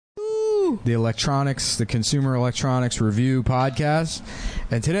the Consumer Electronics Review podcast.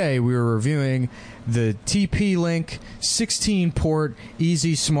 And today we were reviewing the TP-Link 16-port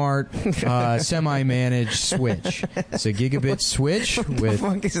Easy Smart semi-managed switch. It's a gigabit switch. What the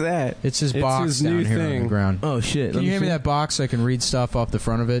fuck is that? It's his box his down new here thing. on the ground. Oh, shit. Can you hand me that box so I can read stuff off the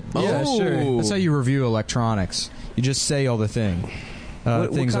front of it? Yeah, sure. That's how you review electronics. You just say all the thing.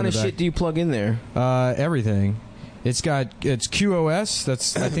 What things kind on of the back. shit do you plug in there? Everything. It's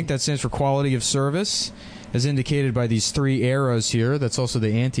QoS. I think that stands for quality of service, as indicated by these 3 arrows here. That's also the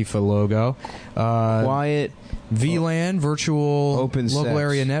Antifa logo. Quiet. VLAN, virtual Open local sex.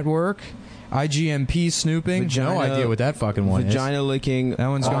 area network. IGMP snooping. Vagina- No idea what that fucking one is. Vagina licking. That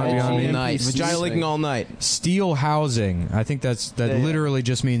one's gonna be on all me. night. Vagina licking all night. Steel housing. I think that Yeah. literally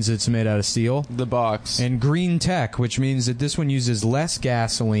just means it's made out of steel. The box. And green tech, which means that this one uses less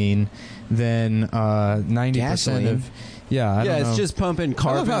gasoline than 90% of. Yeah, I don't know. It's just pumping I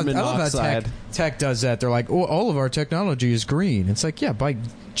carbon love monoxide. how tech does that. They're like, oh, all of our technology is green. It's like, yeah, by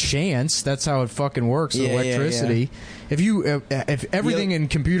chance, that's how it fucking works. Yeah, Electricity. If everything in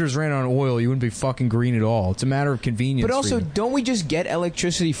computers ran on oil, you wouldn't be fucking green at all. It's a matter of convenience. But also, for you. don't we just get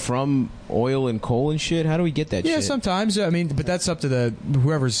electricity from oil and coal and shit? How do we get that shit? Yeah, sometimes. I mean, but that's up to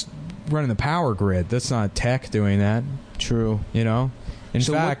whoever's running the power grid. That's not tech doing that. True. You know. In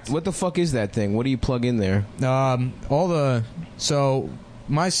fact, what the fuck is that thing? What do you plug in there? So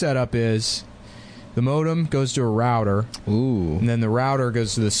my setup is the modem goes to a router. Ooh. And then the router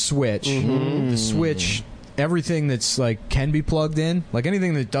goes to the switch. The switch, everything that's like can be plugged in, like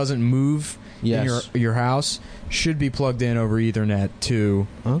anything that doesn't move Yes. in your house should be plugged in over Ethernet to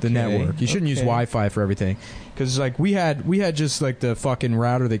the network. You shouldn't use Wi-Fi for everything, because like we had just like the fucking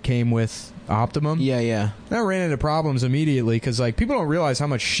router that came with Optimum. Yeah. That ran into problems immediately because like people don't realize how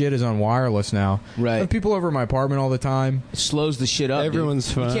much shit is on wireless now. Right. I have people over at my apartment all the time. It slows the shit up. Everyone's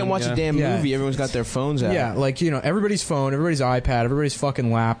dude. phone, You can't watch yeah. a damn Yeah. movie. Everyone's got their phones out. Yeah, like, you know, everybody's phone, everybody's iPad, everybody's fucking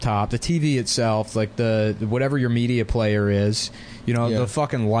laptop, the TV itself, like the whatever your media player is. You know, Yeah. the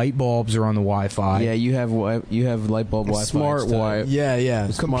fucking light bulbs are on the Wi-Fi. Yeah, you have light bulb Wi-Fi. Smart Wi-Fi. Yeah.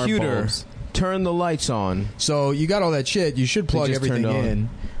 Smart Computer. bulbs. Turn the lights on. So you got all that shit. You should plug just everything turned on. in,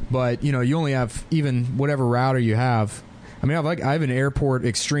 but you know, you only have even whatever router you have. I mean, I have an Airport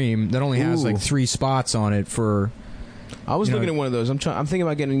Extreme that only has Ooh. like 3 spots on it for. I was You know- looking at one of those. I'm thinking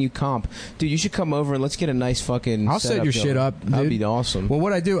about getting a new comp. Dude, you should come over and let's get a nice fucking I'll set setup your going. shit up, That'd dude. be awesome. Well,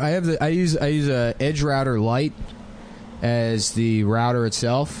 what I do, I use a Edge Router Lite as the router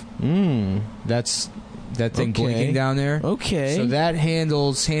itself. That's that thing Okay. blinking down there. Okay. So that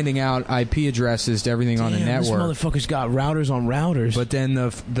handles handing out IP addresses to everything on the Damn, network. This motherfucker's got routers on routers. But then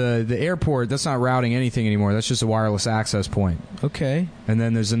the airport, that's not routing anything anymore. That's just a wireless access point. okay. And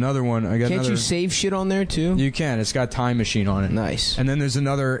then there's another one. Can't you save shit on there too? You can. It's got Time Machine on it. Nice. And then there's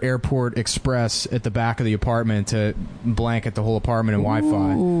another Airport Express at the back of the apartment to blanket the whole apartment in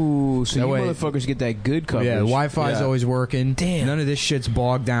Wi-Fi. Ooh, so That you way- motherfuckers get that good coverage. Yeah, Wi-Fi is Yeah. always working. Damn. None of this shit's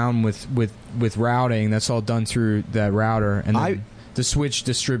bogged down with routing. That's all done through that router, and then the switch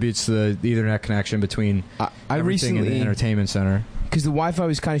distributes the Ethernet connection between I everything in the recently, entertainment center. because the Wi-Fi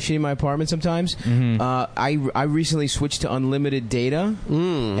was kind of shitty in my apartment sometimes. I recently switched to unlimited data,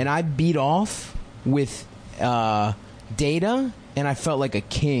 and I beat off with data, and I felt like a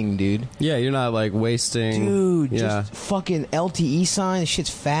king, dude. Yeah, you're not like wasting. Dude, Yeah. just fucking LTE sign. The shit's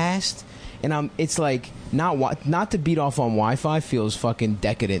fast, and it's like not to beat off on Wi-Fi feels fucking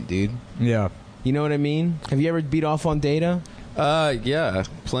decadent, dude. Yeah. You know what I mean? Have you ever beat off on data? Yeah,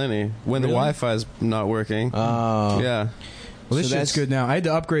 plenty. When Really? the Wi-Fi's not working. Oh, Yeah. Well, this So shit's that's- good now. I had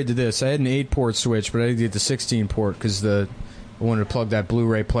to upgrade to this. I had an 8-port switch, but I had to get the 16-port because I wanted to plug that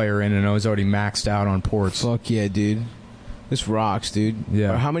Blu-ray player in, and I was already maxed out on ports. fuck yeah, dude. This rocks, dude.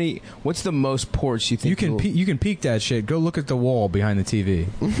 Yeah. Or how many? What's the most ports you think? You can peek that shit. Go look at the wall behind the TV.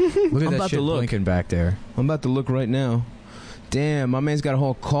 Look at I'm that about shit to look. blinking back there. I'm about to look right now. Damn, my man's got a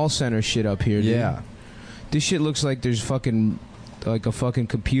whole call center shit up here, dude. Yeah. This shit looks like there's fucking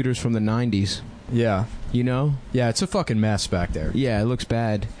computers from the 90s. Yeah. You know? Yeah, it's a fucking mess back there. Yeah, it looks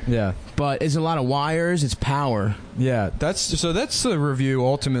bad. Yeah. But it's a lot of wires. It's power. Yeah, that's the review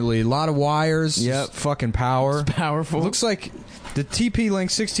ultimately. A lot of wires. Yep. Fucking power. It's powerful. It looks like the TP-Link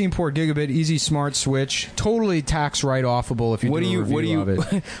 16-port gigabit Easy Smart switch, totally tax write-offable if you do a review of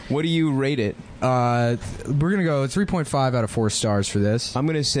it. What do you rate it? We're gonna go 3.5 out of 4 stars for this. I'm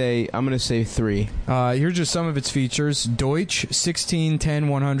gonna say 3. Here's just some of its features: Deutsch 16, 10,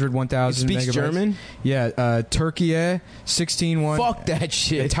 100, 1000 It speaks megabytes. German? Yeah. Turkey 16, 1. Fuck that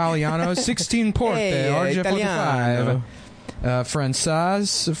shit. Italiano 16 porte Hey, RJ45. Italiano.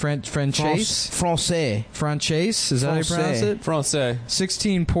 Francaise. Français. Francaise. Is that how you pronounce it? Francais.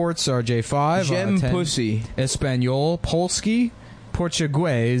 16 ports, RJ5. J'aime 10 pussy. Espanol. Polski.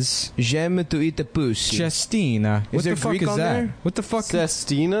 Portuguese. J'aime to eat the pussy. Cestina. Is What there the fuck Greek is on that? there? What the fuck?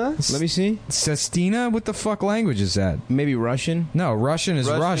 Sestina? Let me see. Cestina? What the fuck language is that? Maybe Russian. No, Russian is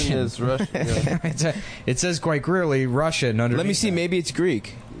Russian. is Russian. Yeah. It says quite clearly Russian underneath. Let me see. that. Maybe it's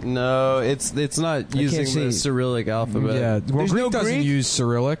Greek. No, it's not using see. the Cyrillic alphabet. Yeah, well, There's Greek no doesn't Greek? use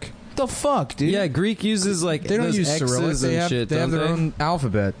Cyrillic. The fuck, dude? Yeah, Greek uses like They don't those use X's Cyrillic. They and have, shit, they have don't their they? own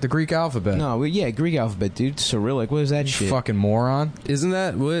alphabet, the Greek alphabet. No, well, yeah, Greek alphabet, dude. Cyrillic. What is that You shit? fucking moron. Isn't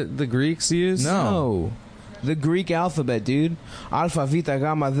that what the Greeks use? No. The Greek alphabet, dude. Alpha, Vita,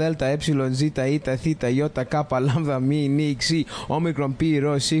 Gamma, Delta, Epsilon, Zeta, Eta, Theta, Iota, Kappa, Lambda, Mi, Ni, Xi, Omicron, Pi,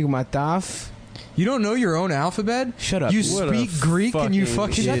 Rho, Sigma, Taf. You don't know your own alphabet? Shut up. What You a speak Greek and you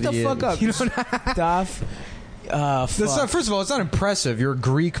fucking fucking... Shut the fuck up. You don't Taf. That's not, first of all, it's not impressive. You're a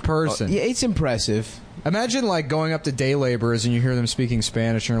Greek person. Yeah, it's impressive. Imagine like going up to day laborers and you hear them speaking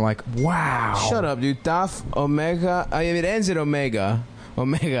Spanish and you're like, wow. Shut up, dude. Taf, Omega. I mean, it ends at Omega.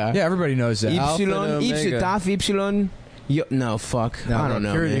 Omega. Yeah, everybody knows that. Alpha and Epsilon. Omega. Taf, Epsilon. No, fuck. No, I don't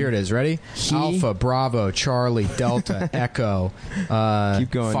know. Here, man. here it is. Ready? He- Alpha, Bravo, Charlie, Delta, Echo,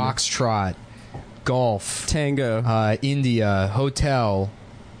 Keep going. Foxtrot, Golf, Tango. India, Hotel,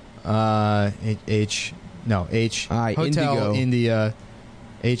 H, Aye, Hotel, Indigo. India,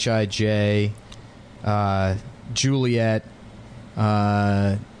 HIJ, Juliet,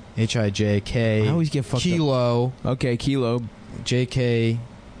 HIJK, I always get fucked up. Kilo, Okay, Kilo. JK,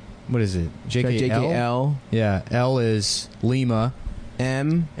 what is it? JKL? JKL. Yeah, L is Lima,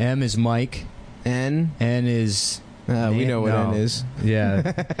 M. M is Mike, N. N is... We know what No. N is. Yeah.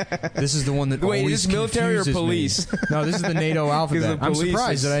 This is the one that Wait, is always this military or confuses me. police? No, this is the NATO alphabet. the I'm police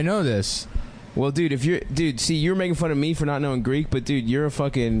surprised is- that I know this. Well, dude, see, you're making fun of me for not knowing Greek, but dude, you're a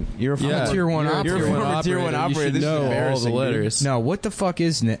fucking I'm a tier one you're operator. a former tier one You operator. should This is know all the embarrassing, dude. letters. No, what the fuck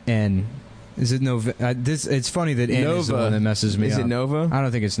is N? Is it Nova? It's funny that N is the Nova. one that messes me Is up. it Nova? I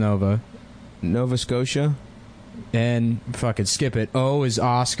don't think it's Nova. Nova Scotia? N, fucking skip it. O is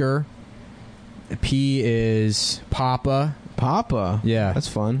Oscar. P is Papa. Papa. Yeah. That's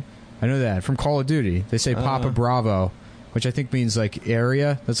fun. I know that from Call of Duty. They say Papa Bravo, which I think means like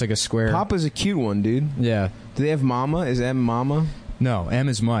area. That's like a square. Papa's a cute one, dude. Yeah. Do they have Mama? Is M Mama? No, M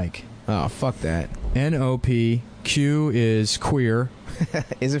is Mike. Oh, fuck that. NOP. Q is queer.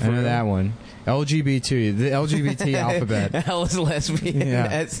 Is it I for know real? that one. LGBT. The LGBT alphabet. L is lesbian. Yeah.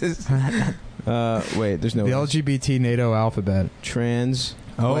 S is... wait, there's no The LGBT NATO alphabet. trans.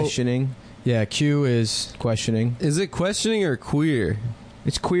 Oh. Questioning. Yeah, Q is... Questioning. Is it questioning or queer?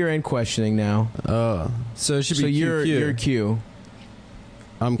 It's queer and questioning now. Oh, so it should So be you're QQ. Q.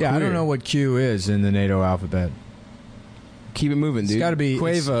 I'm Yeah, queer. I don't know what Q is in the NATO alphabet. Keep it moving, dude. It's got to be...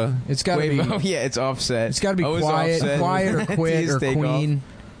 Quavo. It's got to be... Quavo. Yeah, it's offset. It's got to be O is quiet, offset. quiet or quit T's or take off. queen.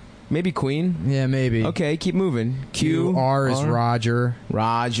 Maybe Queen. Yeah, maybe. Okay, keep moving. Q, R is Roger.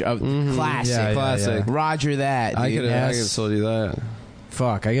 Raj. Classic. Yeah, yeah, Classic. yeah. Roger that, dude. I could have S. told you that.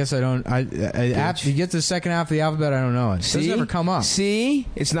 Fuck, I guess I don't... after you get to the second half of the alphabet, I don't know it. It doesn't ever come up. See?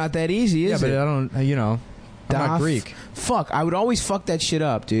 It's not that easy, Yeah, is but it? I don't... I'm not Daf. Greek. Fuck, I would always fuck that shit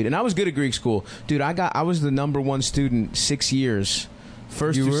up, dude. And I was good at Greek school. Dude, I was the #1 student 6 years.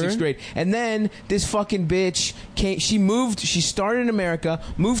 First You through were? sixth grade. And then this fucking bitch came, she started in America,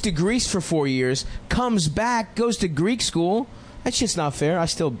 moved to Greece for 4 years, comes back, goes to Greek school. That shit's not fair.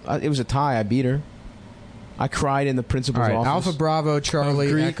 It was a tie. I beat her. I cried in the All principal's right, office. Alpha, Bravo, Charlie,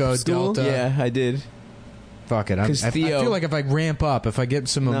 Greek Echo, school? Delta. Yeah, I did. Fuck it. I 'Cause I Theo- feel like if I ramp up, if I get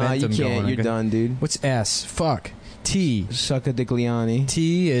some Nah, you momentum can't. going... I You're can- done, dude. What's S? Fuck. T. Succa Digliani.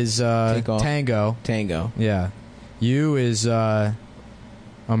 T is Take off. Tango. Tango. Yeah. U is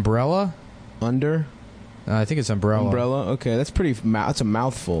Umbrella? Under. I think it's Umbrella. Umbrella. Okay, that's pretty. That's a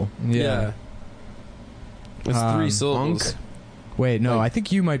mouthful. Yeah. It's Um, 3 syllables. Unk. Wait, no, Like- I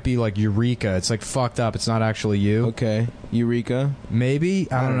think you might be like Eureka. It's like fucked up. It's not actually you. Okay. Eureka. Maybe?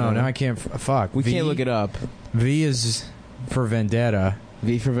 I don't know. know. Now I can't... fuck. We can't look it up. V is for Vendetta.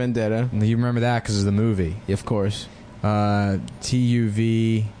 V for Vendetta. You remember that because of the movie. Of course.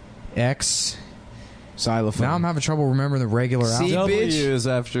 TUVX. Xylophone. Now I'm having trouble remembering the regular C, alphabet. W bitch. is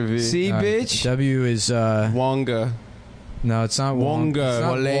after V. C, bitch. W is... Wonga. no, it's not Wong. Wonga. It's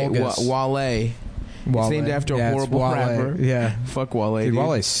not Wale. Wolgus. Wale. Wale. named after a Yeah, it's horrible Wale. rapper. Yeah. Fuck Wale. Dude, Dude.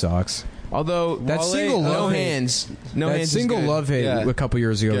 Wale sucks. Although That Wale- single no love hate. hands. No that hands. is single good. love hate Yeah. a couple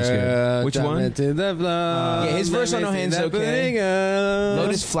years ago was good. Which one? Yeah, his verse on No Hands okay.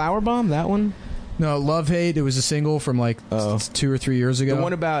 Lotus Flower Bomb. That one. No, Love Hate. It was a single from like Oh. 2 or 3 years ago. The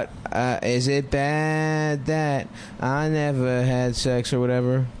one about is it bad that I never had sex or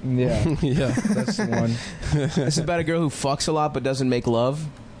whatever? yeah, Yeah. that's the one. It's about a girl who fucks a lot but doesn't make love.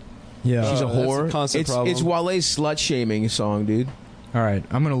 Yeah. She's a Oh, that's a whore. constant problem. It's Wale's slut shaming song, dude. All right,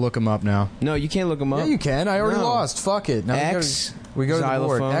 I'm gonna look him up now. No, you can't look him up. Yeah, you can. I already No. lost. Fuck it. Now X, we go to the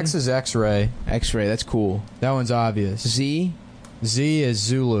board. xylophone. X is X-ray. X-ray. That's cool. That one's obvious. Z, Z is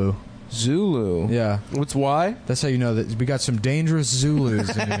Zulu. Zulu. Yeah, What's Y? that's how you know that we got some dangerous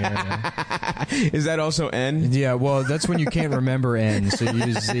Zulus in the area. Is that also N? Yeah, well, that's when you can't remember N, so you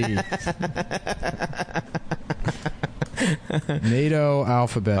use Z. NATO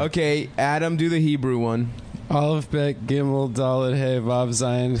alphabet. Okay, Adam, do the Hebrew one. Aleph, Bet, Gimel, Dalet, Hey, Vav,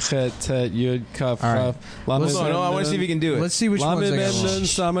 Zayin, Chet, Tet, Yud, Kaf, All right. Kaf, Lamed, Let's- Hold on, I want to see if you can do it. Let's see which ones Lamed, I Bet, got wrong. Nun,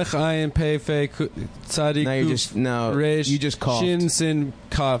 Samech, Ayin, Pei, Fe, Tzadik, No, you Kuf, just no. Resh, You just coughed. Shin, Sin,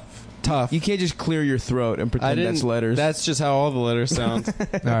 Kaf, Taf. You can't just clear your throat and I pretend didn't. that's letters. That's just how all the letters sound.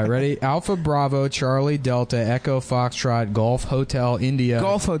 All right, ready? Alpha, Bravo, Charlie, Delta, Echo, Foxtrot, Golf, Hotel, India.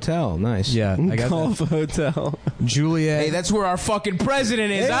 Golf Hotel. Nice. Yeah, I got Golf Hotel. that. Juliet. Hey, that's where our fucking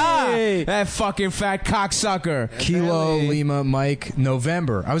president is. Hey! Ah, that fucking fat cocksucker. Kilo, Apparently- Lima, Mike,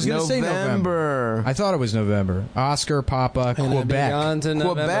 November. I was going to say November. I thought it was November. Oscar, Papa, Quebec. On to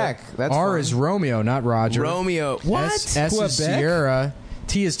November. Quebec. That's R fun. is Romeo, not Roger. Romeo. What? S is Quebec? Sierra.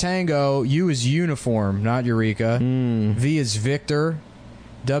 T is Tango. U is Uniform, not Eureka. V is Victor.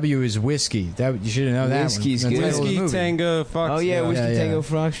 W is Whiskey. That you should have known that. Whiskey's one. good. The title of the Whiskey, movie. Tango, Fox. Oh yeah, Whiskey yeah. Tango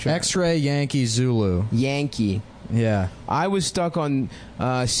Foxtrot. X-ray, Yankee, Zulu. Yankee. Yeah. I was stuck on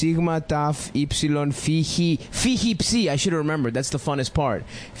Sigma, Taf, Epsilon, Phi, Psi. I should have remembered. That's the funnest part.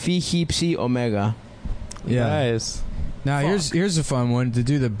 Phi, Psi, Omega. Yeah. Nice. Now here's a fun one to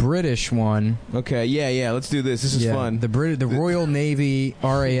do the British one. Okay, yeah. Let's do this. This is Yeah, fun. The Royal Navy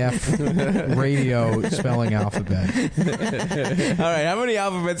RAF radio spelling alphabet. All right, how many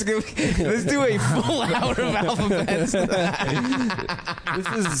alphabets? Let's do a full hour of alphabets. This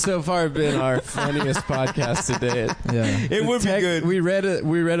has so far been our funniest podcast to date. Yeah. It would be good. We read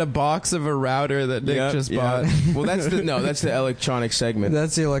a box of a router that Nick Yep, just yeah. bought. Well, that's the electronic segment.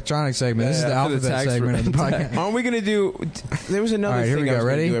 That's the electronic segment. This is the Yeah, for the alphabet tax segment of the podcast. Aren't we gonna do? There was another All right, here thing we I go. was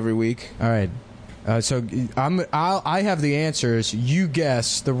gonna Ready? do every week. All right. So I have the answers. You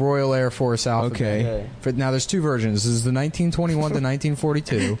guess the Royal Air Force alphabet. Okay. Now there's two versions. This is the 1921 to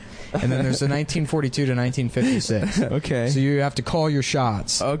 1942, and then there's the 1942 to 1956. Okay. So you have to call your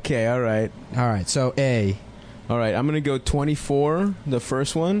shots. Okay. All right. All right. So A. All right. I'm gonna go 24, the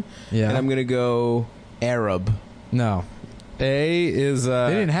first one, Yeah. and I'm gonna go Arab. No. A is They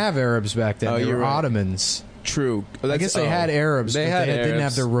didn't have Arabs back then. Oh, They you're were right. Ottomans. True. I guess they had Arabs, They but had they didn't have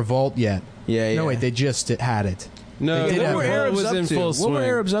Arabs. their revolt yet. Yeah. No, wait, they just had it. No, They did the have- What were revolt Arabs was up in to? full What swing. were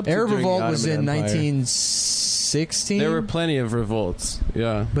Arabs up to? Arab during the revolt was in Ottoman Empire? 1916. There were plenty of revolts.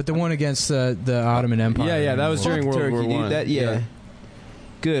 Yeah. But the one against the Ottoman Empire. Yeah, that was Fuck during World Turkey, War dude. One. That, yeah.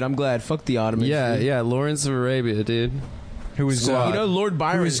 Good. I'm glad. Fuck the Ottomans. Yeah, dude. yeah. Lawrence of Arabia, dude. Who was Squad. You know, Lord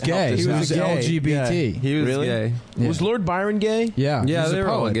Byron Who was helped gay? us He out. was gay. LGBT. He was Really? gay. Yeah. Was Lord Byron gay? Yeah, Yeah, he was they a were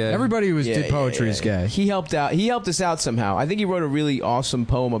all poet. gay. Everybody who Yeah, did poetry yeah, is yeah. gay. He helped out. He helped us out somehow. I think he wrote a really awesome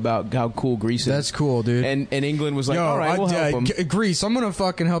poem about how cool Greece is. That's cool, dude. and England was like, Yo, all right, we'll help him. Greece, I'm gonna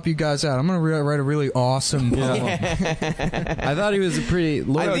fucking help you guys out. I'm gonna write a really awesome poem. I thought he was a pretty. I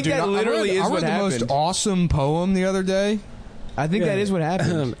think Dude, that literally I is read what the happened. most awesome poem the other day. I think that is what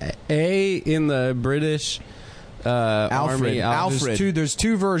happened. A in the British Alfred. Army. Alfred. There's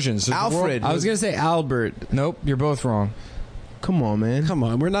two versions. There's the Alfred. I was gonna say Albert. Nope, you're both wrong. Come on, man. Come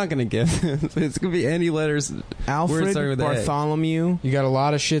on, we're not gonna get this. It's gonna be any letters. Alfred, starting with A. Bartholomew. You got a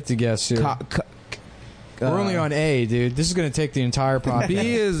lot of shit to guess here. We're only on A, dude. This is gonna take the entire podcast. B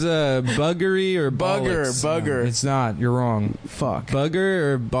is buggery or bollocks. Bugger. It's not. You're wrong. Fuck. Bugger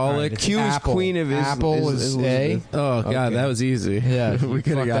or bollock. All right, it's Q is Apple. Queen of Apple is A. Elizabeth. Oh god, Okay. that was easy. Yeah, we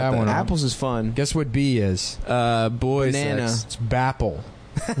could fuck have got that one up. Apples is fun. Guess what B is? Boy Banana. sex. It's Bapple.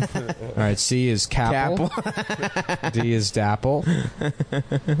 All right, C is Capple. D is Dapple.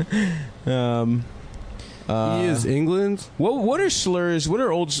 E is England. What are slurs? What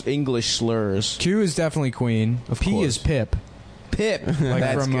are old English slurs? Q is definitely Queen. P course. is Pip, Pip. like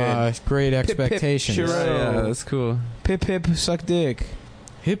That's from good. Great Pip, Expectations. sure. Yeah, that's cool. Pip, suck dick.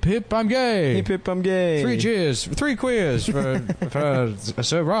 Hip hip, I'm gay. Hip hip, I'm gay. 3 cheers, 3 queers for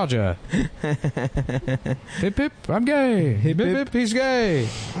Sir Roger. Hip hip, I'm gay. Hip hip, he's gay.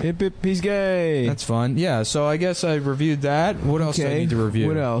 Hip hip, he's gay. That's fun. Yeah, so I guess I reviewed that. What else do I need to review?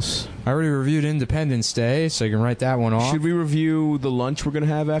 What else? I already reviewed Independence Day, so you can write that one off. Should we review the lunch we're going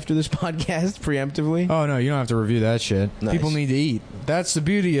to have after this podcast preemptively? Oh, no, you don't have to review that shit. Nice. People need to eat. That's the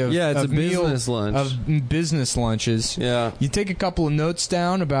beauty of Yeah, it's of a business lunch. Of business lunches. Yeah. You take a couple of notes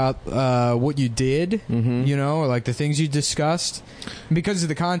down about what you did, you know, like the things you discussed. And because of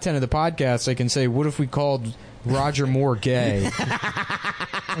the content of the podcast, I can say, what if we called Roger Moore gay?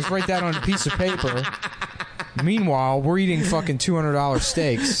 Let's write that on a piece of paper. Meanwhile, we're eating fucking $200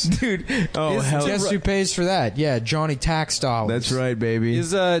 steaks. Dude, oh, hell. Guess who pays for that? Yeah, Johnny Tax dollars. That's right, baby.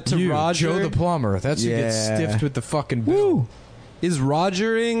 Is to You, Roger Joe the plumber. That's who gets Yeah. stiffed with the fucking bill. Is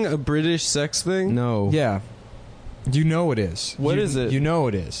Rogering a British sex thing? No. Yeah. You know it is. What is it? You know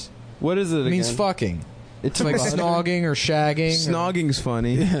it is. What is it? It means again? fucking. It's Like snogging or shagging. Snogging's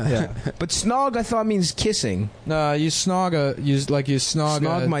funny. Yeah. But snog, I thought, means kissing. No, you snog you snog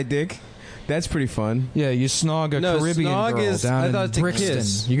Snog my dick. That's pretty fun. Yeah, you snog a No, Caribbean snog girl is- down I in thought to Brixton.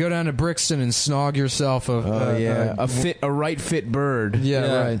 kiss. You go down to Brixton and snog yourself A right fit bird.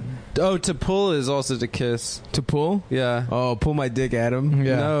 Yeah, right. Oh, to pull is also to kiss. To pull? Yeah. Oh, pull my dick, Adam.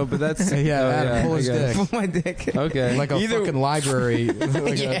 Yeah. No, but that's Yeah, oh, Adam, pull his I guess. dick. Pull my dick. Okay. Like a Either- fucking library.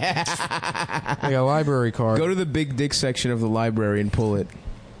 like, like a library card. Go to the big dick section of the library and pull it.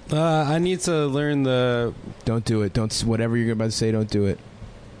 I need to learn the. Don't do it. Don't. Whatever you're about to say, don't do it.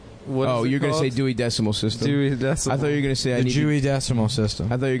 What Oh, is it you're going to say called? Dewey Decimal System. Dewey Decimal. I thought you were going to say I the need Dewey Decimal System.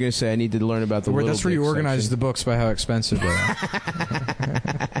 I thought you were going to say I need to learn about the Where little that's where you dick organize the section. books by how expensive they are.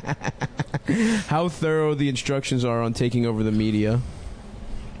 How thorough the instructions are on taking over the media.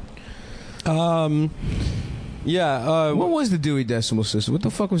 Yeah. What was the Dewey Decimal System? What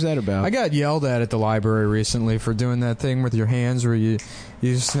the fuck was that about? I got yelled at the library recently for doing that thing with your hands where you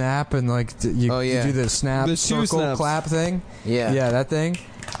snap and like you, Oh, yeah. you do the snap The two circle snaps. clap thing. yeah. Yeah, that thing.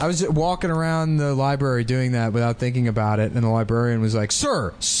 I was just walking around the library doing that without thinking about it, and the librarian was like,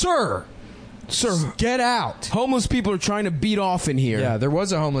 "Sir, get out!" Homeless people are trying to beat off in here. Yeah, there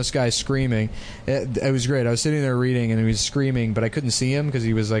was a homeless guy screaming. It was great. I was sitting there reading, and he was screaming, but I couldn't see him because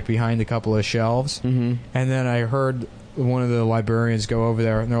he was like behind a couple of shelves. Mm-hmm. And then I heard one of the librarians go over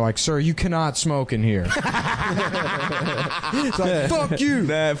there, and they're like, "Sir, you cannot smoke in here." It's like, fuck you.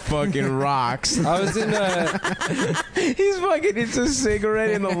 That fucking rocks. I was in. He's fucking. It's a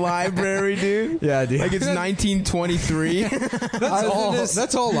cigarette in the library, dude. Yeah, dude. Like it's 1923.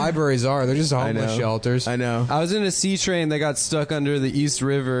 That's all libraries are. They're just homeless know. shelters. I know. I was in a sea train that got stuck under the East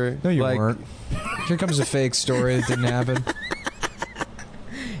River. No, you like, weren't. Here comes a fake story that didn't happen.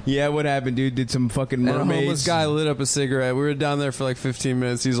 Yeah, what happened, dude? Did some fucking And a mermaids? homeless guy lit up a cigarette. We were down there for like 15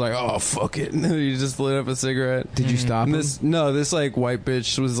 minutes. He's like, "Oh fuck it!" And he just lit up a cigarette. Did you stop And him? this like white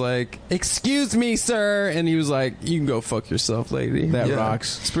bitch was like, "Excuse me, sir," and he was like, "You can go fuck yourself, lady." That Yeah.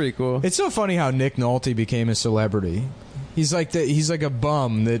 rocks. It's pretty cool. It's so funny how Nick Nolte became a celebrity. He's like a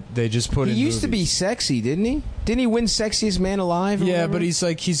bum that they just put He in used to be movies. sexy, didn't he? Didn't he win Sexiest Man Alive? Or Yeah, whatever?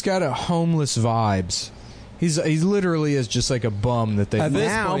 but he's got a homeless vibes. He literally is just like a bum that they. At this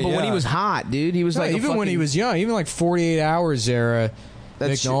now, point, but when he yeah. was hot, dude, he was No, like a even when he fucking- was young, even like 48 Hours era. That's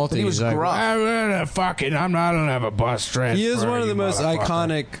Nick shit, Nolte, but he was he's like, gruff. I'm not gonna have a bus transfer. He is one of the you most motherfucker."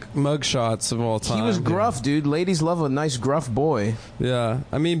 iconic mugshots of all time. He was gruff, dude. Ladies love a nice gruff boy. Yeah,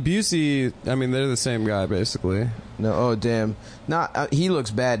 I mean Busey. I mean they're the same guy basically. No, oh damn. Not he looks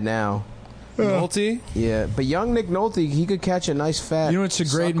bad now. Nolte. Yeah, but young Nick Nolte, he could catch a nice fat. You know, it's a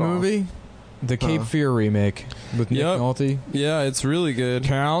great suck-off. movie. The Cape Fear remake with Nick Yep. Nolte. Yeah, it's really good.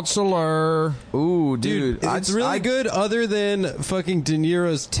 Counselor. Ooh, dude, It's really good. Other than fucking De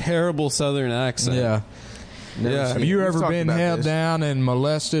Niro's terrible Southern accent. Yeah. Yeah. Have you We've ever talked been about held this. down and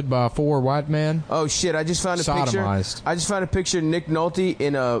molested by 4 white men? Oh shit! I just found a Sodomized. picture. I just found a picture of Nick Nolte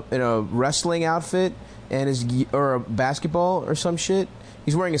in a wrestling outfit and or a basketball or some shit.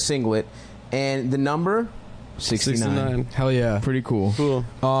 He's wearing a singlet, and the number 69. Hell yeah. Pretty cool. Cool.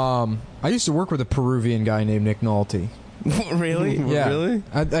 I used to work with a Peruvian guy named Nick Nolte. Really? Yeah. Really?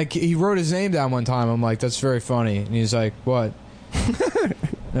 He wrote his name down one time. I'm like, that's very funny. And he's like, what? And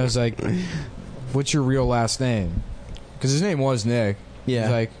I was like, what's your real last name? Because his name was Nick. Yeah.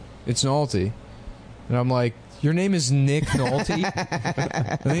 He's like, it's Nolte. And I'm like, your name is Nick Nolte?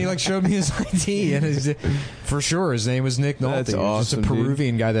 And then he like showed me his ID, and for sure his name was Nick Nolte. That's He was just awesome, a dude.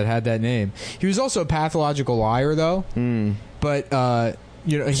 Peruvian guy that had that name. He was also a pathological liar, though. But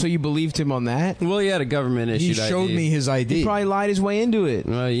So you believed him on that? Well, he had a government he issued showed ID. me his ID. He probably lied his way into it.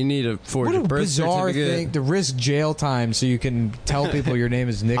 Well, you need to forge What a a birth bizarre certificate. thing to risk jail time so you can tell people your name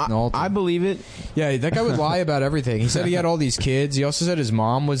is Nick Nolte. I believe it. Yeah, that guy would lie about everything. He said he had all these kids. He also said his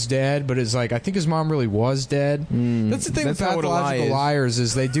mom was dead, but it's like I think his mom really was dead. That's the thing That's with not what a lie pathological is. liars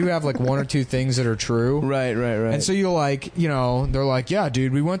is they do have like one or two things that are true. Right. And so you're like, they're like, yeah,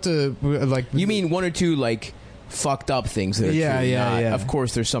 dude, we went to like. You mean one or two like fucked up things that are Yeah, true? yeah, not- yeah. Of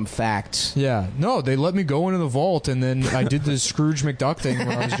course, there's some facts. Yeah, no, they let me go into the vault, and then I did the Scrooge McDuck thing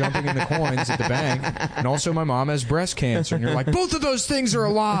where I was jumping in the coins at the bank, and also my mom has breast cancer, and you're like, both of those things are a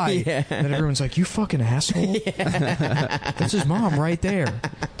lie. Yeah. And then everyone's like, you fucking asshole. That's his mom right there.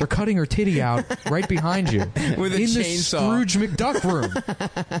 They're cutting her titty out right behind you With a in the chainsaw. Scrooge McDuck room.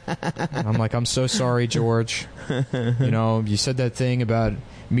 And I'm like, I'm so sorry, George. You said that thing about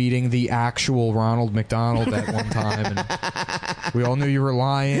meeting the actual Ronald McDonald at one time, and we all knew you were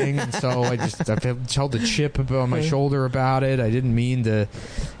lying, and so I held a chip on my shoulder about it. I didn't mean to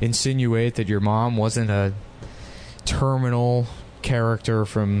insinuate that your mom wasn't a terminal character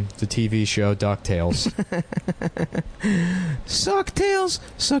from the TV show DuckTales. Suck tails,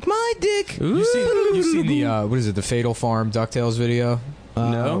 suck my dick. You've seen the what is it, the Fatal Farm DuckTales video?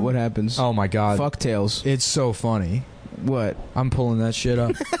 No. What happens? Oh my god, Fuck tails. it's so funny. What? I'm pulling that shit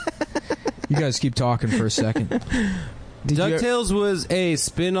up. You guys keep talking for a second. DuckTales was a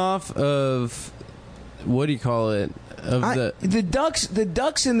spin-off of what do you call it? Of The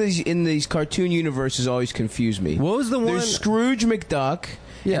ducks in these cartoon universes always confuse me. what was the one? There's Scrooge McDuck,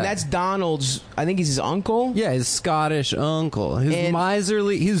 Yeah. and that's Donald's. I think he's his uncle. Yeah, his Scottish uncle,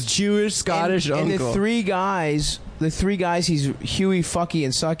 his Jewish Scottish and uncle. the three guys, he's Huey, Fucky,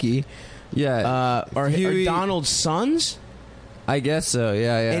 and Sucky. yeah, Are Huey- Donald's sons? I guess so.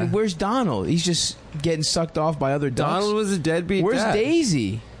 Yeah. And where's Donald? He's just getting sucked off by other ducks. Donald was a deadbeat. Where's dad.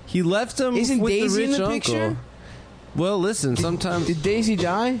 Daisy? He left him. Isn't with Daisy the in rich the uncle. picture? Well, listen. Sometimes Did Daisy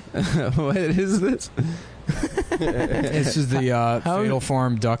die? what is this? This is the Fatal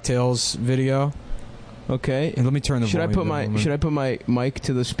Farm DuckTales video. Okay. And let me turn the Should I volume put down. my Should I put my mic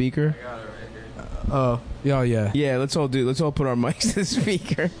to the speaker? Oh yeah. Yeah. Let's all put our mics to the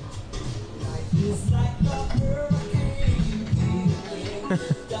speaker.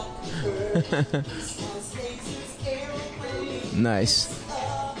 Nice.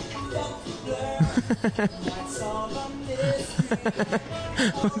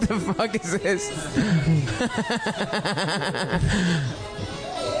 What the fuck is this?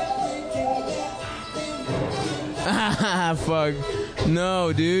 Ah, fuck.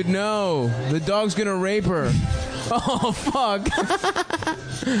 No, dude, no. The dog's gonna rape her. Oh, fuck.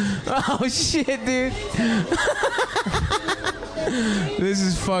 Oh, shit, dude. This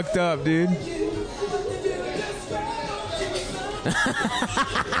is fucked up, dude.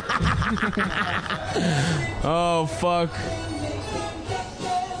 Oh, fuck.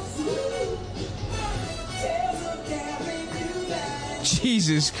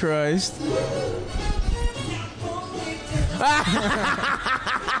 Jesus Christ.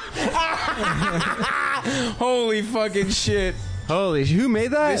 Holy fucking shit. Holy! Who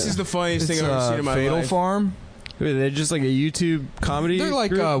made that? This is the funniest thing It's, I've ever seen in my Fatal life. Farm. They're just like a YouTube comedy. They're like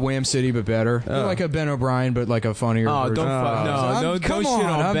group? Wham City, but better. They're Oh. like a Ben O'Brien, but like a funnier Oh, version. don't fuck. No, Come don't shit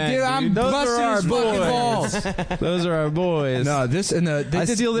on I'm, Ben, I'm dude. Those busting are our his fucking boys. balls. Those are our boys. No, this and the I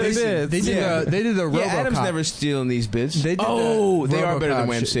steal their bits. They did Yeah. they did the RoboCop. Yeah, Adam's never stealing these bits. They did oh, the they are better than RoboCop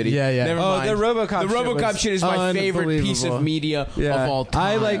Wham shit. City. Yeah, yeah. Never Oh, mind. the RoboCop The shit RoboCop was shit is my favorite piece of unbelievable. media Yeah. of all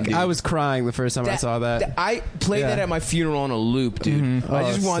time. dude. I was crying the first time I saw that. I played Yeah. that at my funeral on a loop, dude. I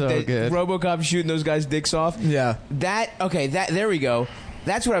Oh, just want so that good. RoboCop shooting those guys' dicks off. Yeah. There we go.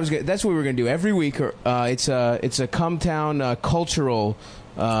 That's what that's what we're gonna do every week. It's a Cumtown cultural.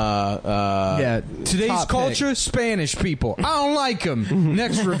 Yeah, today's top culture, Spanish people. I don't like them.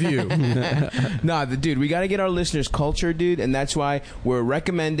 Next review. Nah, dude, we got to get our listeners cultured, dude, and that's why we're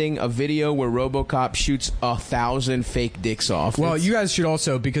recommending a video where RoboCop shoots 1,000 fake dicks off. Well, you guys should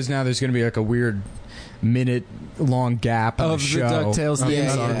also, because now there's going to be like a weird minute-long gap in Of the the show. DuckTales Yeah, theme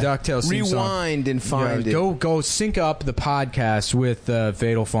yeah. song. The DuckTales theme song. rewind and find it. Go sync up the podcast with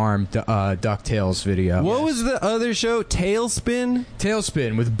Fatal Farm DuckTales video. What was the other show? Tailspin?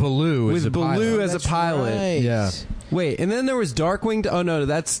 Tailspin with Baloo as With a Baloo pilot. as a That's pilot. right. Yeah. Wait, and then there was Darkwing. Oh no,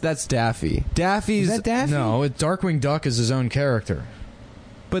 that's Daffy. Daffy's. Is that Daffy? No, Darkwing Duck is his own character.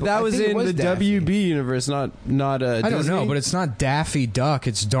 But that I was think it in was the Daffy. WB universe, not I don't Disney? know, but it's not Daffy Duck.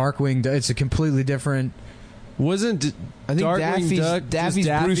 It's Darkwing. It's a completely different. wasn't. I think Darkwing Duck Daffy's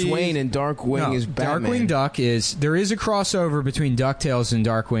just Bruce Daffy? Wayne and Darkwing No, is Batman. Darkwing Duck is there is a crossover between DuckTales and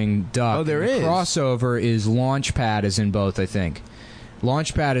Darkwing Duck. Oh, there the is. crossover is Launchpad is in both, I think.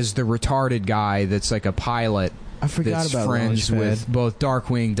 Launchpad is the retarded guy that's like a pilot. I forgot that's about friends Launchpad. with both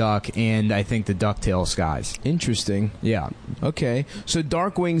Darkwing Duck and I think the DuckTales guys. Interesting. Yeah. Okay, so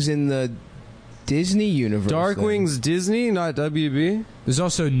Darkwing's in the Disney universe. Darkwing's Disney, not WB. There's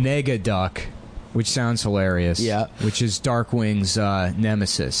also Nega Duck, which sounds hilarious. Yeah. Which is Darkwing's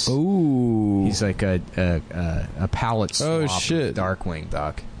nemesis. Then. Ooh. He's like a palette swap Oh, of shit. Darkwing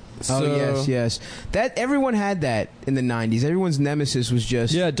Duck. Oh yes. That everyone had that in the 90s. Everyone's nemesis was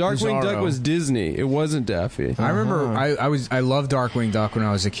just Yeah, Darkwing Duck Bizarro. was Disney. It wasn't Daffy. I remember Uh-huh. I loved Darkwing Duck when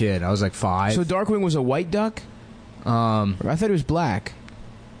I was a kid. I was like 5. So Darkwing was a white duck? Or I thought it was black.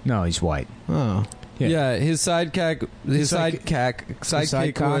 No, he's white. Oh. Yeah, his sidekick sidecock?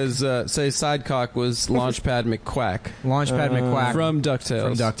 was sidecock was Launchpad McQuack Launchpad McQuack from DuckTales.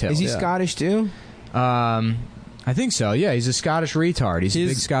 from DuckTales. Is he Yeah. Scottish too? I think so. Yeah, he's a Scottish retard. He's a His-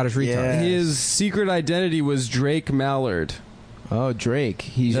 big Scottish retard. Yeah. His secret identity was Drake Mallard, Oh, Drake.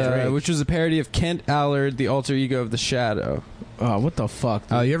 He's Drake. which was a parody of Kent Allard, the alter ego of the Shadow. Oh, what the fuck?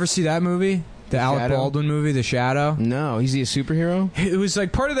 dude? You ever see that movie? The Alec Shadow? Baldwin movie, The Shadow? No, is he a superhero? It was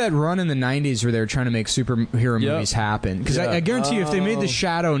like part of that run in the 90s where they were trying to make superhero Yep. movies happen. Because Yeah. I guarantee you, if they made The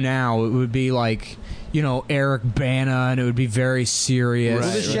Shadow now, it would be like, you know, Eric Bana, and it would be very serious. Well,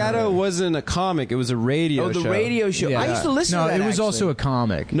 the Right, Shadow wasn't a comic; it was a radio. Oh, the show. radio show. Yeah. I used to listen No, to that. it was actually. also a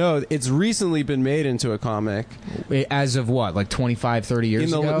comic. No, it's recently been made into a comic. As of what, like 25, 30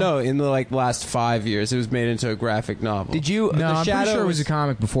 years ago? In the like last 5 years, it was made into a graphic novel. Did you? No, I'm pretty Shadow sure it was was- a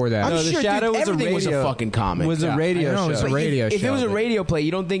comic before that. I'm No, The sure, Shadow dude, was a everything was a radio- fucking comic. Was Yeah, a radio I know, it was show. a radio if show. it was a but- radio play,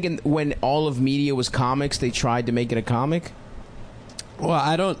 you don't think when all of media was comics, they tried to make it a comic? Well,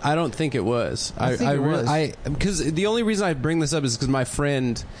 I don't think it was. I think it was. Because the only reason I bring this up is because my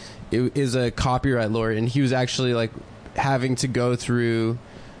friend is a copyright lawyer, and he was actually like having to go through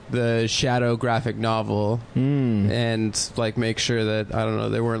the Shadow graphic novel and like make sure that I don't know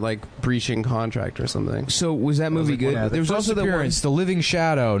they weren't like breaching contract or something. So was that movie like, good? Yeah, there was first also the one. appearance, The Living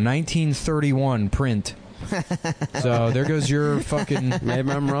Shadow, 1931 print. So there goes your fucking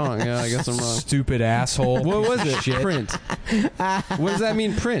Maybe I'm wrong. Yeah, I guess I'm wrong. stupid asshole. What was it? Shit. Print. What does that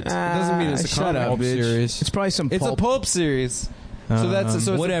mean? Print. It doesn't mean it's a Shut comic. up, Pulp bitch. series. It's probably some. It's pulp. a pulp series. So that's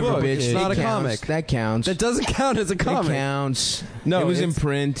so it's whatever, a book. bitch. It's not It a counts. comic. That counts. That doesn't count as a It comic. counts. No, it was in it's-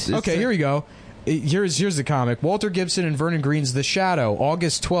 print. Okay, here we go. Here's the comic. Walter Gibson and Vernon Green's The Shadow,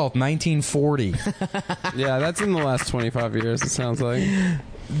 August 12th, 1940. Yeah, that's in the last 25 years. It sounds like.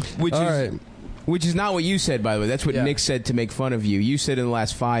 Which All is right. which is not what you said, by the way. That's what Yeah. Nick said to make fun of you. You said in the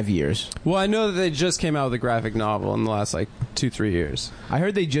last 5 years. Well, I know that they just came out with a graphic novel in the last like 2-3 years. I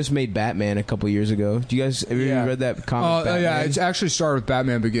heard they just made Batman a couple years ago. Do you guys have you Yeah. read that comic? Oh, yeah, Batman? it actually started with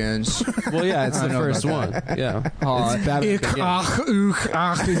Batman Begins. Well, yeah, it's I the know first about one. Yeah, Ich,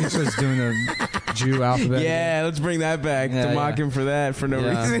 ach, and he starts doing the Jew alphabet. Yeah, let's bring that back Yeah, to yeah. mock him for that for no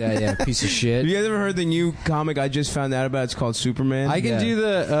Yeah. reason. Yeah, piece of Have shit. you guys ever heard the new comic I just found out about? It's called Superman. I can Yeah. do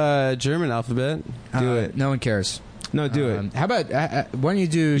the German alphabet. Do it. No one cares. No, do it. How about why don't you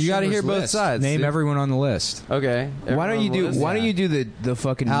do? You gotta Schindler's hear both List? sides, Name dude. everyone on the list. Okay. Why don't you do? Everyone Why don't you do the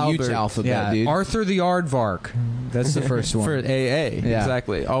fucking Albert. mute alphabet, Yeah, dude? Arthur the Aardvark. That's the first one. for AA? Yeah.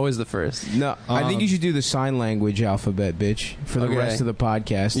 Exactly. Always the first. No, I think you should do the sign language alphabet, bitch, for the Okay. rest of the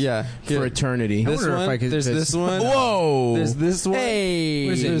podcast. Yeah. for Here. eternity. This wonder if one. I could- There's this one. Whoa! There's this one. Hey,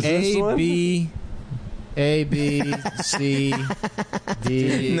 What is There's it? this one? A B C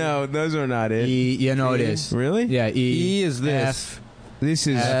D No, those are not it. E. Yeah, no, it is. Really? Yeah, E. E is this. F. This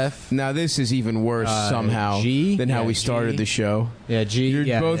is F. now. This is even worse somehow G? than how Yeah, we started G. the show. Yeah, G. You're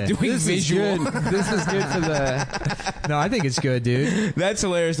yeah, both yeah. doing This visual. is good. This is good for the. No, I think it's good, dude. That's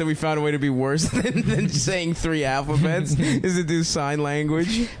hilarious that we found a way to be worse than saying 3 alphabets is to do sign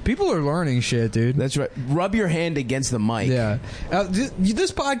language. People are learning shit, dude. That's right. Rub your hand against the mic. Yeah.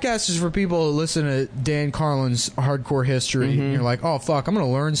 This podcast is for people who listen to Dan Carlin's Hardcore History. And you're like, oh, fuck, I'm going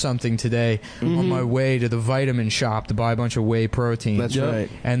to learn something today on my way to the vitamin shop to buy a bunch of whey protein. That's right.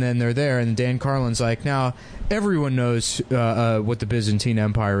 And then they're there, and Dan Carlin's like, now, everyone knows what the Byzantine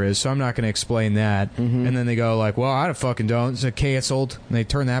Empire is, so I'm not going to explain that. And then they go like, well, I fucking don't. It's canceled. And they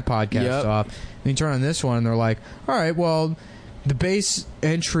turn that podcast Yep. off. And you turn on this one, and they're like, all right, well, the base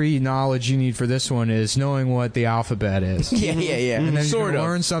entry knowledge you need for this one is knowing what the alphabet is. Yeah, yeah, yeah. And then Sort you of.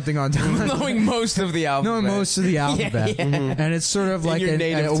 learn something on Knowing most of the alphabet. knowing most of the alphabet. Yeah. And it's sort of In like your a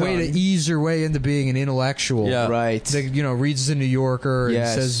native way to tongue. ease your way into being an intellectual. Yeah. Right. That, reads the New Yorker and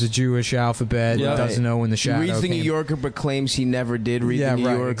Yes. says the Jewish alphabet Yeah. and doesn't know when the He shadow reads the New came. Yorker but claims he never did read Yeah, the New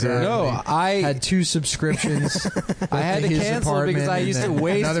right, Yorker. exactly. No, I Had 2 subscriptions. I had to his cancel apartment, because I and used to then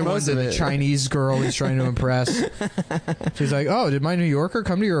waste another most one of to the it. Chinese girl he's trying to impress. She's like, "Oh, did my New Yorker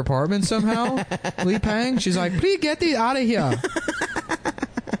come to your apartment somehow, Lee Pang?" She's like, "Please get these out of here."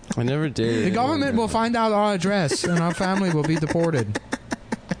 I never did. The government will find out our address, and our family will be deported.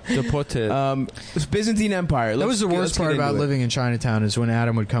 Deported. Byzantine Empire. That was the worst part about living in Chinatown is when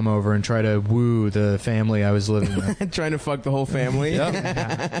Adam would come over and try to woo the family I was living with. trying to fuck the whole family.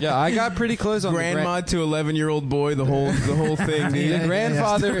 Yeah, I got pretty close on Grandma to 11-year-old boy. The whole thing, dude.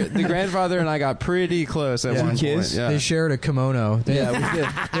 the grandfather and I got pretty close at one point. Yeah. They shared a kimono. They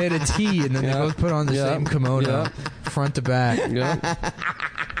had a tea, and then they both put on the same kimono, front to back.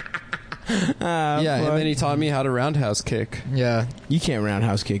 And then he taught me how to roundhouse kick. Yeah. You can't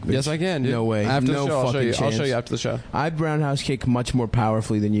roundhouse kick, bitch. Yes, I can, dude. No way. After no the show, fucking I'll show chance. you after the show. I'd roundhouse kick much more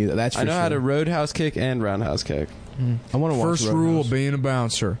powerfully than you. That's for I know sure. how to roadhouse kick and roundhouse kick. I want to watch First Roadhouse. rule of being a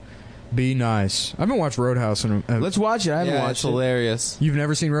bouncer: be nice. I haven't watched Roadhouse in Let's watch it. I haven't Yeah, watched it's it. hilarious. You've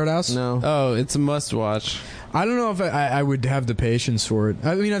never seen Roadhouse? No. Oh, it's a must watch. I don't know if I would have the patience for it.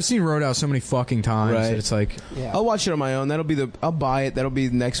 I mean, I've seen Roadhouse so many fucking times. Right. That it's like, I'll watch it on my own. I'll buy it. That'll be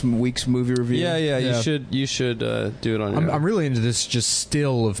next week's movie review. Yeah. Yeah. You should do it on your own. I'm really into this just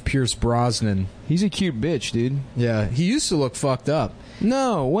still of Pierce Brosnan. He's a cute bitch, dude. Yeah, he used to look fucked up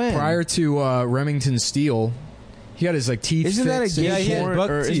No, when? prior to Remington Steele. He got his like teeth. Isn't that a fixed and gay shit. porn? buck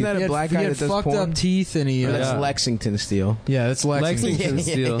Or teeth. isn't that He a had- black he guy had that does fucked porn? up teeth, and he. Or that's Yeah. Lexington Steel. Yeah, that's Lexington. Lexington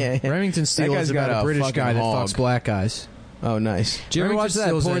Steel. Remington Steele guy's is about got a a British fucking guy that hog. fucks black guys. Oh, nice. Do you ever watch that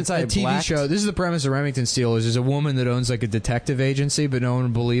Steele's porn a site TV Blacked? show? This is the premise of Remington Steele. Is there's a woman that owns like a detective agency, but no one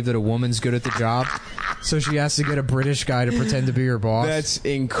would believe that a woman's good at the job, so she has to get a British guy to pretend to be her boss. That's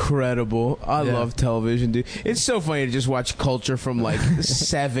incredible. I Yeah. love television, dude. It's so funny to just watch culture from like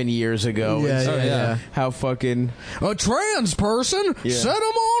 7 years ago. Yeah, and yeah, yeah. How fucking... A trans person Yeah. set him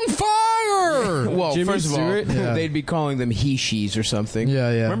on fire. Well, Jimmy first of all, Stewart? Yeah. they'd be calling them he-she's or something.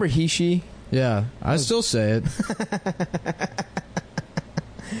 Yeah, yeah. Remember he-she? Yeah, I still say it.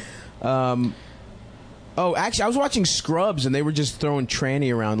 Oh, actually, I was watching Scrubs, and they were just throwing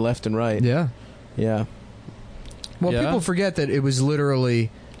tranny around left and right. Yeah. Yeah. Well, Yeah. people forget that it was literally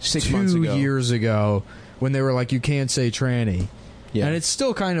 6 2 months ago. years ago when they were like, you can't say tranny. Yeah. And it's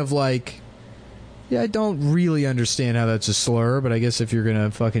still kind of like, yeah, I don't really understand how that's a slur, but I guess if you're going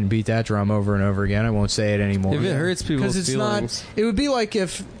to fucking beat that drum over and over again, I won't say it anymore. If it hurts people's it's feelings. not, it would be like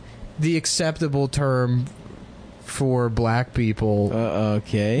if the acceptable term for black people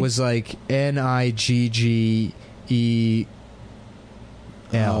okay. was like Niggel.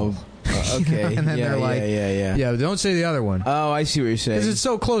 Okay. And then yeah, they're like, yeah. Yeah, don't say the other one. Oh, I see what you're saying. Because it's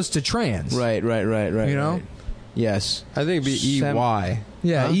so close to trans. Right. You know? right. Yes. I think it'd be Sem- EY.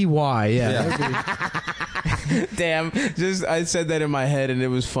 Yeah, Huh? EY, yeah. Yeah. Damn. Just I said that in my head, and it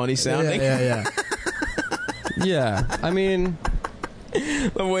was funny sounding. Yeah. Yeah. I mean,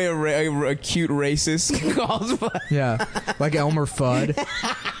 The way a cute racist calls. Yeah. Like Elmer Fudd.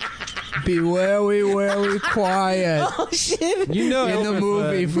 Be very quiet Oh shit! you know, in the Elmer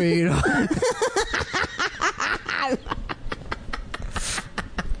movie Fudd. feed.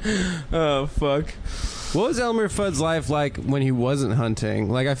 Oh fuck! What was Elmer Fudd's life like when he wasn't hunting?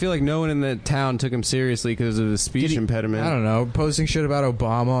 Like, I feel like no one in the town took him seriously because of his speech impediment. I don't know. Posting shit about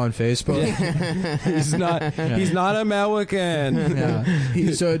Obama on Facebook. He's not. He's not American. Yeah.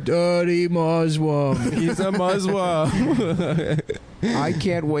 He's a dirty Muslim. He's a Muslim. I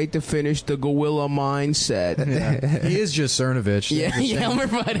can't wait to finish the gorilla mindset. He is just Cernovich. Elmer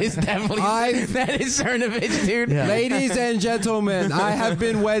Fudd is definitely that is Cernovich, dude. Yeah. Ladies and gentlemen, I have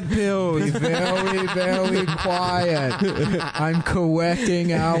been wet Be pilled. very quiet. I'm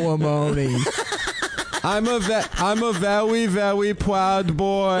correcting alimony. I'm a very, very proud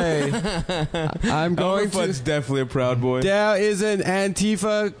boy. I'm Elmer going Fudd's to. definitely a proud boy. There is an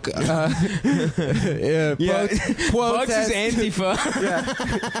Antifa. Bugs is Antifa.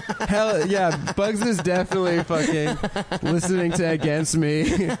 Hell yeah, Bugs is definitely fucking listening to Against Me,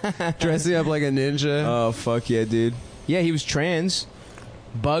 dressing up like a ninja. Oh fuck yeah, dude. Yeah, he was trans.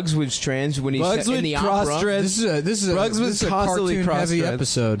 Bugs was trans when he Bugs in would the cross-dress. opera. This is a Bugs was this is a constantly cartoon heavy cross-dressed.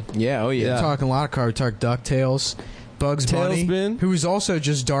 episode. Yeah, oh yeah. Yeah. Talking a lot of car. Talk DuckTales. Bugs Bunny, Tailspin? who was also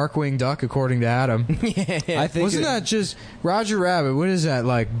just Darkwing Duck, according to Adam. I think Wasn't that just Roger Rabbit? What is that,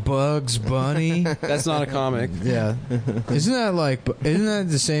 like Bugs Bunny? that's not a comic. Yeah. Isn't that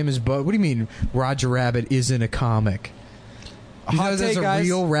the same as Bug? What do you mean Roger Rabbit isn't a comic? You Hot know that's take, a guys.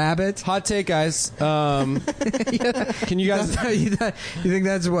 real rabbit? Hot take, guys. Can you guys? you think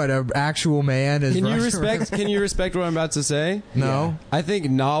that's what an actual man is? Can you Roger respect? Rabbit? Can you respect what I'm about to say? No. I think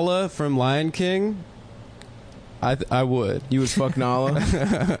Nala from Lion King. I would. You would fuck Nala?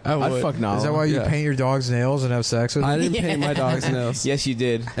 I would. I'd fuck Nala. Is that why you Yeah. paint your dog's nails and have sex with I him? didn't paint my dog's nails. Yes, you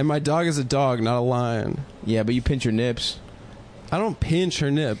did. And my dog is a dog, not a lion. Yeah, but you pinch your nips. I don't pinch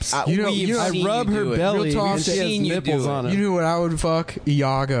her nips. We've seen I rub you her do it. belly Real talk, and she has seen you nipples do it. on it. You know what I would fuck?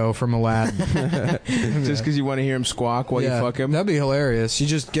 Iago from Aladdin. Just because you want to hear him squawk while you fuck him. That'd be hilarious. You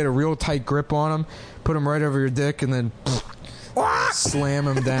just get a real tight grip on him, put him right over your dick, and then slam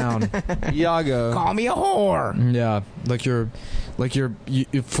him down. Iago. Call me a whore. Yeah, like you're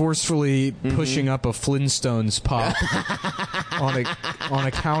forcefully pushing up a Flintstones pop on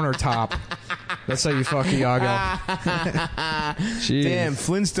a countertop. That's how you fuck Iago. Jeez. Damn,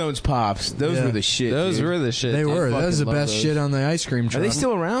 Flintstones pops. Those Yeah. were the shit. Those dude. were the shit. They dude. were. That was the fucking love best those. shit on the ice cream Are truck. they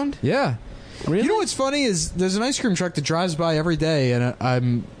still around? Yeah. Really? You know what's funny is there's an ice cream truck that drives by every day,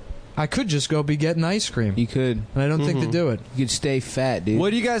 and I could just go be getting ice cream, You could. and I don't think they do it. You could stay fat, dude.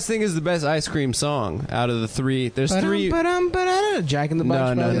 What do you guys think is the best ice cream song out of the three? There's three. Jack in the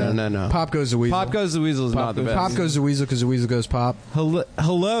Box. No. Pop Goes the Weasel. Pop Goes the Weasel is not the best. Pop Goes the Weasel because the weasel goes pop.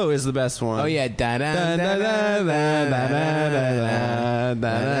 Hello is the best one. Oh yeah.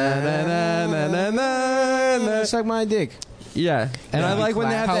 Suck my dick. Yeah, and I like when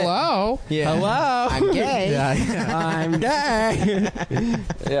they have that. Hello. Yeah. Hello. I'm gay. I'm gay.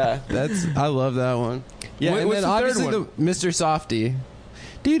 Yeah, I love that one. Yeah, and What's then the third obviously one? the Mr. Softy.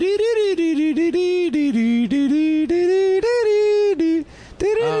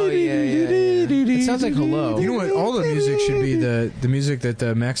 Oh, yeah. It sounds like Hello. You know what? All the music should be the music that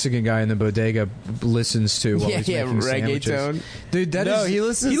the Mexican guy in the bodega listens to while he's making sandwiches. reggaeton. Dude, He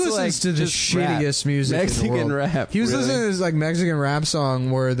listens to the just shittiest rap. music in the Mexican world. rap. He was really. listening to this like Mexican rap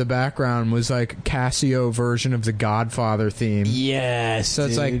song where the background was like Casio version of the Godfather theme. Yes. So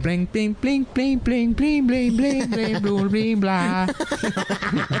it's like dude. bling bling bling bling bling bling bling bling bling bling bling blah.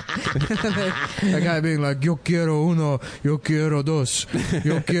 That guy being like, yo quiero uno, yo quiero dos,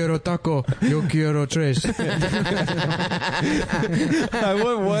 yo quiero taco, yo quiero tres. I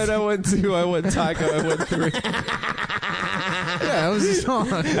want one, I want two, I want taco, I want three. Yeah, that was the song.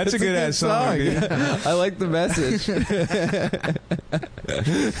 That's a good ass song, dude. I like the message.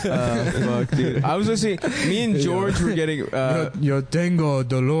 Fuck, dude. I was listening. Me and George were getting. Yo tengo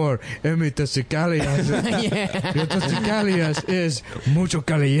dolor en mi testicalias. Your testicalias is mucho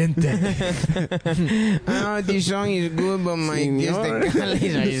caliente. Oh, this song is good, but my testicles are still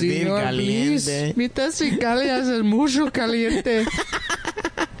Señor, please. caliente. Mi testicalias es mucho caliente.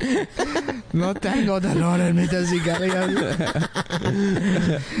 No tengo dolor en mi testicalias.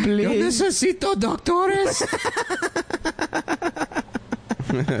 Yo necesito doctores.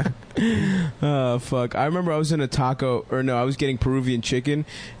 Oh, fuck. I remember I was in a taco, or no, I was getting Peruvian chicken,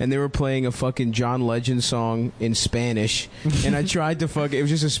 and they were playing a fucking John Legend song in Spanish. And I tried to it was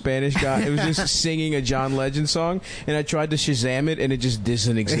just a Spanish guy. It was just singing a John Legend song, and I tried to Shazam it, and it just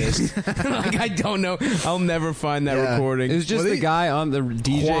doesn't exist. Like, I don't know. I'll never find that Yeah. recording. It was just the guy on the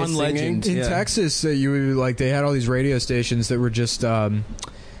DJ Juan singing. Legend. In Yeah. Texas, you would, like they had all these radio stations that were just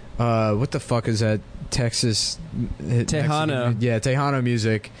what the fuck is that? Texas Tejano. Tejano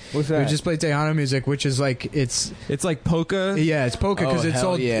music. What's We that? just play Tejano music, which is like it's like polka. it's polka because Oh, it's hell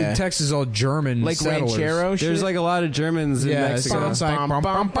all yeah. Texas is all German Like settlers. ranchero shit? There's like a lot of Germans in Yeah, Mexico. so it's like No, it's like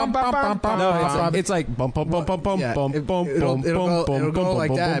bum bum bum bum bum Yeah, bum it- bum it'll bum go, bum it'll go bum like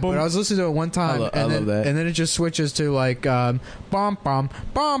bum that. bum But I was listening to it one time, I love that. and then it just switches to like bum bum bum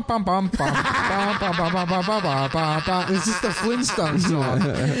bum bum bum bum bum bum bum bum bum bum. It's just the Flintstones song.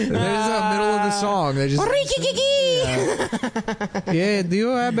 There's the middle of the song. They just yeah. Do you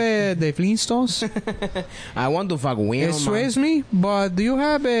have the Flintstones? I want to fuck Wilma. Excuse me, but do you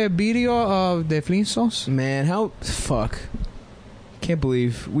have a video of the Flintstones? Man, how fuck? Can't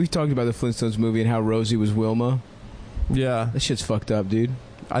believe we've talked about the Flintstones movie and how Rosie was Wilma. Yeah. That shit's fucked up, dude.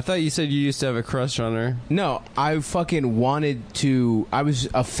 I thought you said you used to have a crush on her. No, I fucking wanted to. I was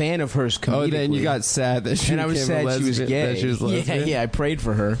a fan of hers comedically. Oh, then you got sad that she and I was became a sad she was lesbian- gay. that she was lesbian. Yeah, I prayed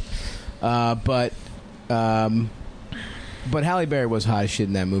for her. But Halle Berry was hot as shit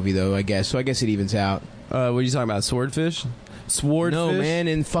in that movie, though. I guess so. I guess it evens out. What are you talking about? Swordfish? Swordfish? No, man,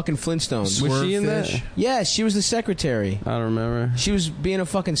 in fucking Flintstones. Was she in that? Swordfish? Yeah, she was the secretary. I don't remember. She was being a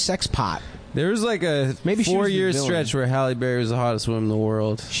fucking sex pot. There was like a Maybe she was the 4-year villain. stretch where Halle Berry was the hottest woman in the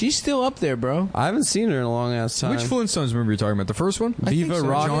world. She's still up there, bro. I haven't seen her in a long ass time. Which Flintstones movie are you talking about? The first one? I think Viva so.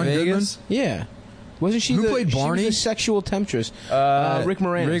 Rock John Vegas? Yeah. Wasn't she Who the, played Barney? She was the sexual temptress. Rick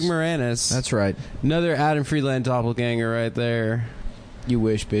Moranis. Rick Moranis. That's right. Another Adam Friedland doppelganger right there. You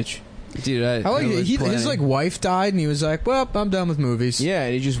wish, bitch. Dude, I like it. His like wife died, and he was like, "Well, I'm done with movies." Yeah,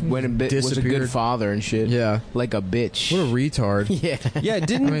 and he just went and was a Disappeared. good father and shit. Yeah. Like a bitch. What a retard. Yeah. Yeah,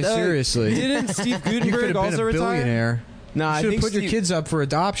 didn't I mean, seriously. Didn't Steve You could Gutenberg have also been a retire? billionaire. No, I Should think have put your kids up for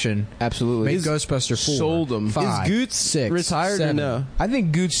adoption. Absolutely. Made Ghostbuster 4. sold 'em. Is 5, Goots 6, retired 7. or no? I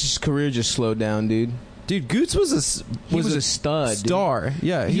think Goots' career just slowed down, dude. Dude, Goots was He was a stud, dude. star.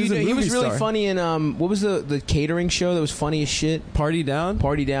 Yeah, he was a movie he was really star. funny in what was the catering show that was funny as shit? Party Down.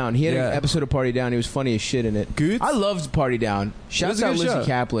 Party Down. He had Yeah. an episode of Party Down. He was funny as shit in it. Goots? I loved Party Down. Shouts a out good Lizzie show.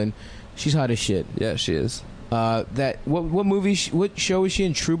 Kaplan. She's hot as shit. Yeah, she is. What movie? What show was she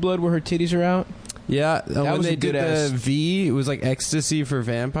in? True Blood, where her titties are out. Yeah, when was a they did good-ass- the V, it was like ecstasy for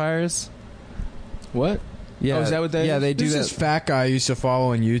vampires. What? Yeah, Oh, is that what that Yeah, is? they do There's that. this fat guy I used to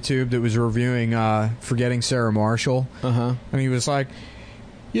follow on YouTube that was reviewing Forgetting Sarah Marshall. Uh-huh. And he was like,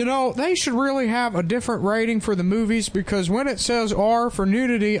 you know, they should really have a different rating for the movies because when it says R for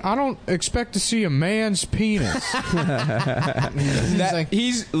nudity, I don't expect to see a man's penis.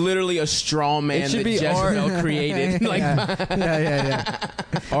 He's literally a straw man It should that be Jezebel created. Like yeah.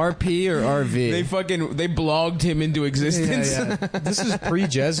 RP or RV? they blogged him into existence. Yeah. This is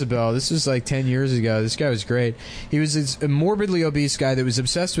pre-Jezebel. This was like 10 years ago. This guy was great. He was this morbidly obese guy that was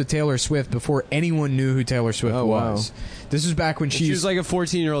obsessed with Taylor Swift before anyone knew who Taylor Swift was. This was back when She was like a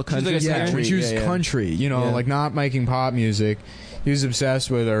 14-year-old country like a singer. when she was country, you know, Yeah. like not making pop music. He was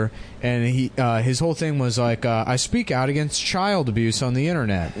obsessed with her, and his whole thing was like, I speak out against child abuse on the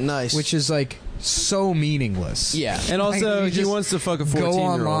internet. Nice. Which is like so meaningless. Yeah. And also, Like, you he just wants to fuck a Go 14-year-old.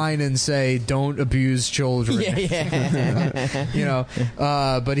 online and say, don't abuse children. Yeah. You know,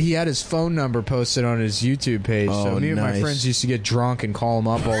 but he had his phone number posted on his YouTube page. So Oh, me and my nice. friends used to get drunk and call him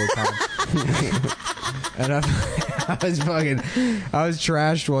up all the time. And I was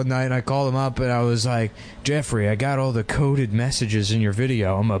trashed one night, and I called him up, and I was like, Jeffrey, I got all the coded messages in your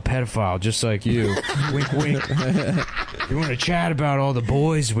video. I'm a pedophile, just like you. Wink, wink. You want to chat about all the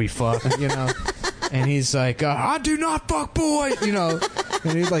boys we fuck, you know? And he's like, I do not fuck boys, you know.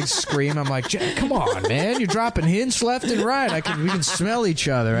 And he'd like scream. I'm like, come on, man, you're dropping hints left and right. We can smell each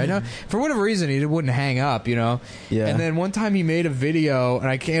other. I know. For whatever reason, he wouldn't hang up, you know. Yeah. And then one time he made a video, and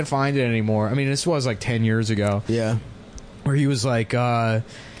I can't find it anymore. I mean, this was like 10 years ago, Yeah. where he was like,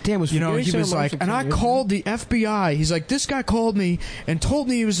 Damn, was you know, Forgetting he was Sarah like, Marshall and I 10 years called the FBI. He's like, this guy called me and told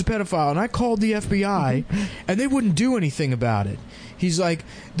me he was a pedophile, and I called the FBI, and they wouldn't do anything about it. He's like,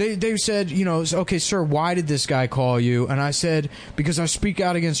 they said, you know, okay, sir, why did this guy call you? And I said, because I speak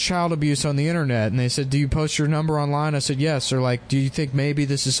out against child abuse on the internet. And they said, do you post your number online? I said, yes. They're like, do you think maybe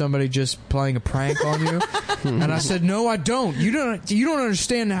this is somebody just playing a prank on you? And I said, no, I don't. You don't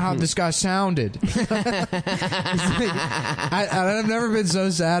understand how this guy sounded. I've never been so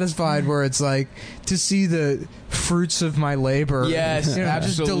satisfied where it's like to see the fruits of my labor, Yes, you know,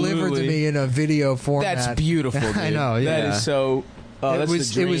 just delivered to absolutely. me in a video format. That's beautiful, dude. I know, yeah. That is so... Oh,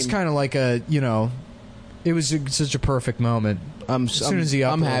 that's it was kind of like a, you know, it was such a perfect moment. As soon as he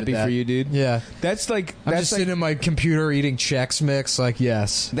I'm uploaded happy that. for you, dude. Yeah. That's like... I'm That's just like sitting in my computer eating Chex Mix, like,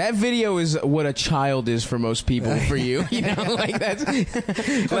 yes. that video is what a child is for most people. For you, you know, like that's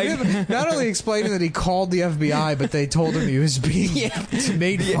like Not only explaining that he called the FBI, but they told him he was being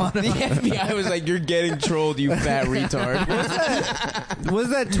made fun the of. FBI was like, "You're getting trolled, you fat retard." Was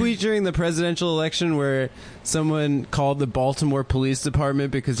that tweet during the presidential election where someone called the Baltimore Police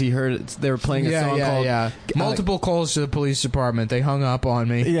Department because he heard they were playing a song called Multiple calls to the police department. They hung up on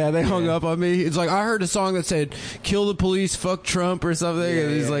me. Yeah, they hung up on me. It's like, I heard a song that said, kill the police, fuck Trump or something.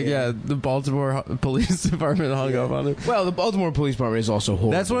 And he's like, the Baltimore Police Department hung up on him. Well, the Baltimore Police Department is also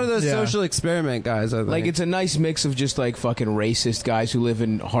horrible. That's one of those Yeah. social experiment guys, I think. Like, it's a nice mix of just like fucking racist guys who live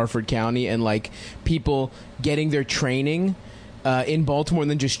in Harford County and like people getting their training in Baltimore and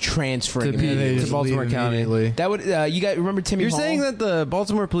then just transferring To it. be- just Baltimore leave County. immediately. That would you guys remember Timmy You're Hall? saying that the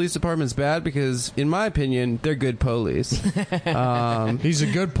Baltimore Police Department's bad because, in my opinion, they're good police. He's a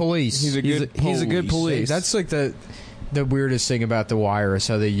good police. He's a good police. That's like the weirdest thing about The Wire is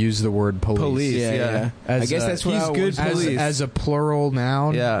how they use the word police. Police. Yeah. As I guess that's what he's how it good was- police. as a plural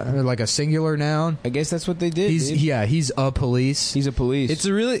noun, Yeah. or like a singular noun. I guess that's what they did. He's dude. he's a police. He's a police. It's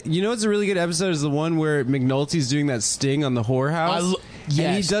a really, it's a really good episode is the one where McNulty's doing that sting on the whorehouse. and he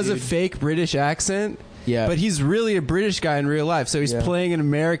yes, does a dude. fake British accent. Yeah. But he's really a British guy in real life, so he's Yeah. playing an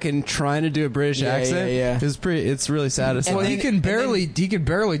American trying to do a British Yeah, accent. yeah. It's really satisfying. well, he can barely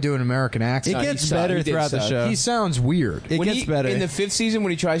do an American It accent. he gets sucked. better He did throughout the suck. show. He sounds weird. It When gets better. in the 5th season when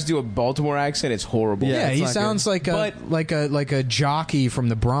he tries to do a Baltimore accent. It's horrible. Yeah, Yeah, it's he not sounds good. like a jockey from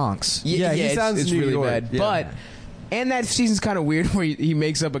the Bronx. Yeah, he it's- sounds it's New really York. bad. Yeah. But and that season's kind of weird where he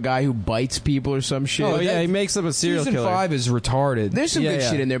makes up a guy who bites people or some shit. oh yeah, he makes up a serial Season killer. 5 is retarded. There's some Yeah, good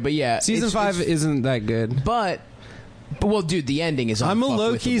yeah. shit in there, but yeah, Season it's- 5 it's- isn't that good. But well, dude, the ending is. I'm a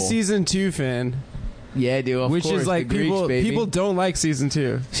low key unfuckwithable. season 2 fan. Yeah, dude. Of which course, is like the Greeks, baby. people don't like season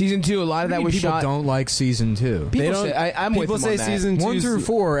 2. Season 2, a lot of that was people shot. don't like season 2. People They don't. say, I'm with people them say on that. season 2 1 through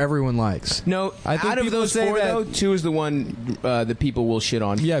 4, everyone likes. No, I think out of people those say 4, that- though, 2 is the one the people will shit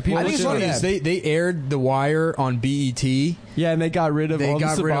on. Yeah, people I think it's shit on funny that. is they aired The Wire on BET. Yeah, and they got rid of They all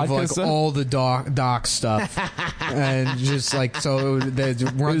got the rid of vodka like stuff. all the doc stuff, and just like so the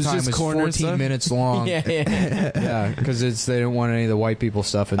runtime just was corner 14 stuff? minutes long. yeah. Yeah, because they didn't want any of the white people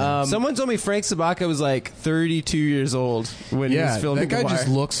stuff in there. Someone told me Frank Sabaka was like 32 years old when he yeah, was filming that guy The Wire. just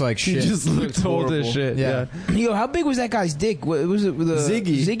looks like He shit. just looked old as horrible. shit. Yeah. Yeah. Yo, how big was that guy's dick? Was it the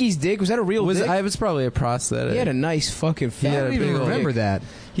Ziggy. Ziggy's dick? Was that a real Was dick? I was probably a prosthetic. He had a nice fucking I fat. had don't a even big old remember dick. that.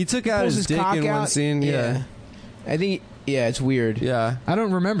 He took out Pulls his dick cock in one out. scene. Yeah. I think. Yeah, it's weird. Yeah. I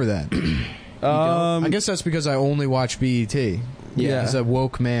don't remember that. I guess that's because I only watch BET. Yeah. As a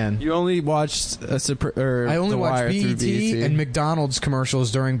woke man. You only watched I only The watch Wire through BET and McDonald's commercials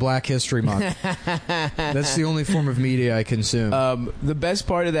during Black History Month. That's the only form of media I consume. The best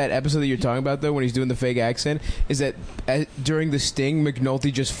part of that episode that you're talking about, though, when he's doing the fake accent, is that during the sting,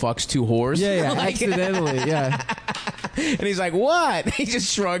 McNulty just fucks 2 whores. Yeah, Like- accidentally. Yeah. and he's like, "What?" He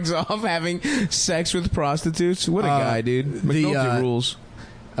just shrugs off having sex with prostitutes. What a guy, dude. McNulty rules.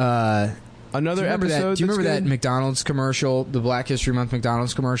 Another episode. Do you remember that's that good? McDonald's commercial, the Black History Month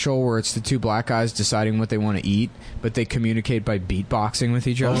McDonald's commercial, where it's the 2 black guys deciding what they want to eat, but they communicate by beatboxing with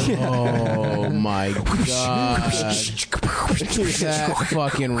each other? Oh my god, that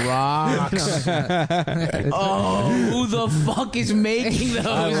fucking rocks! Oh, who the fuck is making those?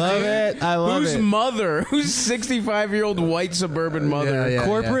 I love it. I love Whose it. mother? Whose 65-year-old white suburban mother? Yeah.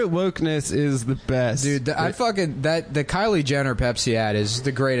 Corporate wokeness is the best. Dude, the Kylie Jenner Pepsi ad is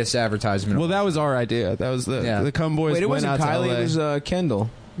the greatest advertisement. Well, that was our idea. That was the Cum Boys Wait, it went wasn't out Kylie. to LA. It was Kendall.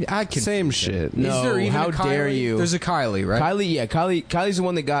 I can Same shit. No, Is there even how a Kylie? dare you. There's a Kylie, right? Kylie, yeah, Kylie's the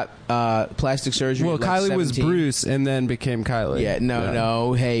one that got plastic surgery. Well, at, like, Kylie was 17. Bruce and then became Kylie. Yeah,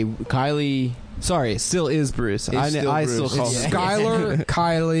 no. Hey, Kylie. Sorry, it still is Bruce. I still still Bruce. call It's him. Skylar,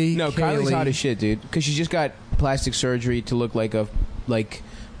 Kylie. No, Kylie's Kaylee. hot as shit, dude. Because she just got plastic surgery to look like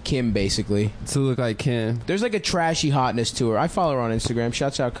Kim, basically. To look like Kim. There's like a trashy hotness to her. I follow her on Instagram.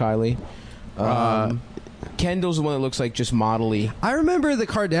 Shouts out Kylie. Kendall's the one that looks like just modelly. I remember the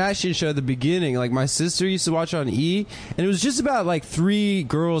Kardashian show at the beginning. Like, my sister used to watch on E, and it was just about like 3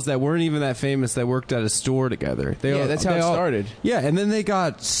 girls that weren't even that famous that worked at a store together. That's how it started. Yeah, and then they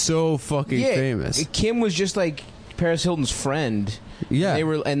got so fucking famous. Kim was just like Paris Hilton's friend. Yeah. They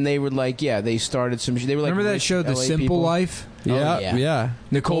were like, they started some. They were like, Remember that rich show, The LA Simple people. Life? Yeah, yeah. yeah.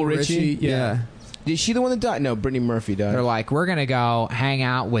 Nicole Richie? Yeah. Is she the one that died? No, Brittany Murphy died. They're like, we're gonna go hang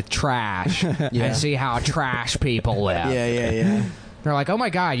out with trash and see how trash people live. yeah. They're like, oh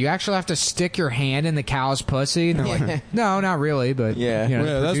my god, you actually have to stick your hand in the cow's pussy? And they're like, no, not really, but Yeah. you know,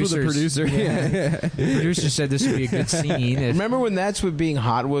 Yeah, that's what the producer. producer said this would be a good scene. If, Remember when that's what being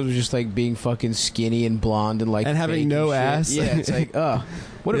hot was just like being fucking skinny and blonde and like And having fake no shit? ass. Yeah, it's like,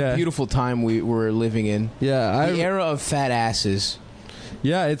 what a Yeah. beautiful time we were living in. Yeah, The era of fat asses.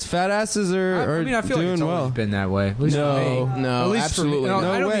 yeah. It's fat asses are I mean, I feel doing like it's well. always been that way. At least No. for me. No, At least absolutely for me. not.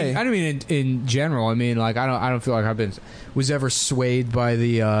 I don't No way. Mean, I don't mean in general. I mean, like I don't feel like was ever swayed by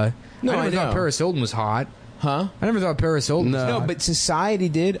the. No, I never I thought know. Paris Hilton was hot. Huh? I never thought Paris Hilton was No. No, hot. but society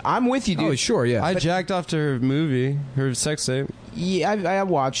did. I'm with you, dude. Oh, sure, yeah. I jacked off to her movie, her sex tape, Yeah, I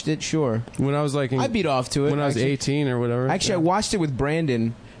watched it, sure. when I was like, I beat off to it. when I was actually. 18 or whatever. Actually, I watched it with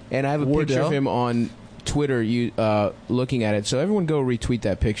Brandon, and I have a picture Wardell? of him on Twitter looking at it. So everyone go retweet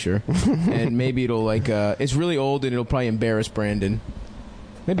that picture, and maybe it'll it's really old and it'll probably embarrass Brandon.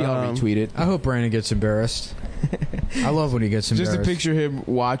 Maybe I'll retweet it. I hope Brandon gets embarrassed. I love when he gets embarrassed. Just a picture of him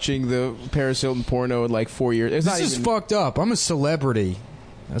watching the Paris Hilton porno in like 4 years. It's This not is even. fucked up. I'm a celebrity.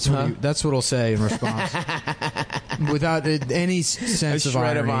 That's what that's what he'll say in response, without any sense A of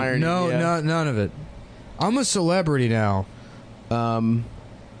shred irony. of irony, No, yeah. none of it. I'm a celebrity now.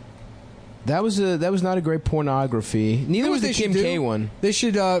 That was not a great pornography. Neither You know was what the they should Kim do? K one. They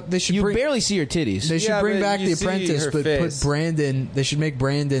should You bring, barely see her titties. they should Yeah, bring but back you The see Apprentice, her but face. put Brandon. They should make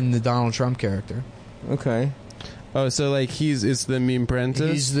Brandon the Donald Trump character. Okay. Oh, so like it's the meme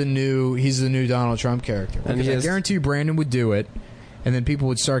apprentice. He's the new Donald Trump character. And Because he I has- guarantee you Brandon would do it, and then people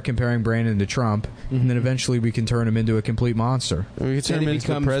would start comparing Brandon to Trump, and then eventually we can turn him into a complete monster. we could turn Then him he into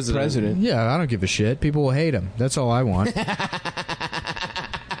the becomes president. Yeah, I don't give a shit. People will hate him. That's all I want.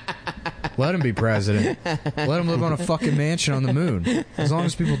 Let him be president. Let him live on a fucking mansion on the moon. As long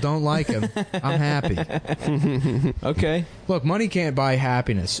as people don't like him, I'm happy. Okay. Look, money can't buy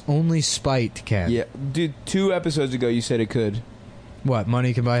happiness. Only spite can. Yeah, dude. 2 episodes ago, you said it could. What?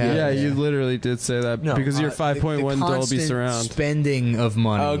 Money can buy Yeah, happiness? you literally did say that No, because you're the 5.1 Dolby constant surround. spending of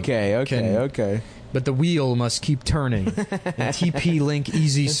money. Okay. but the wheel must keep turning. And TP-Link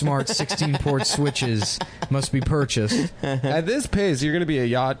Easy Smart 16-port switches must be purchased. At this pace, you're going to be a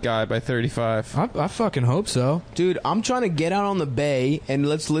yacht guy by 35. I fucking hope so. Dude, I'm trying to get out on the bay and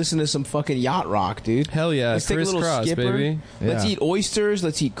let's listen to some fucking yacht rock, dude. Hell yeah, Let's take a little crisscross, skipper. baby. Let's Yeah. eat oysters.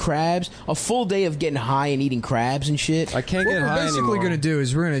 Let's eat crabs. A full day of getting high and eating crabs and shit. I can't What get we're high basically anymore. going to do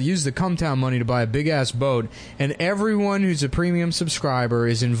is we're going to use the Cumtown money to buy a big-ass boat, and everyone who's a premium subscriber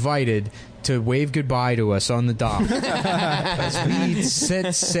is invited to wave goodbye to us on the dock as we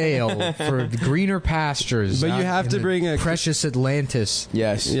set sail for greener pastures. But you out have in to the bring a- precious Atlantis,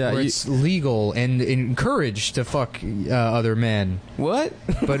 Yes. Yeah, where you- it's legal and encouraged to fuck other men, What?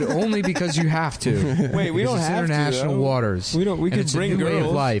 but only because you have to. Wait, we Because don't it's have to, international though. waters. We don't. We And could it's bring a new way of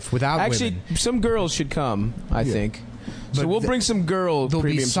girls. life without Actually, women. some girls should come. I think. So But we'll th- bring some girl They'll be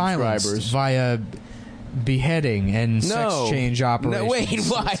premium silenced subscribers. via beheading and No. sex change operations. No, wait,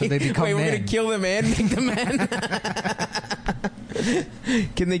 why? So they become wait, we're men. gonna kill them and make them men.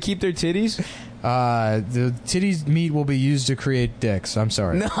 Can they keep their titties? The titties meat will be used to create dicks. I'm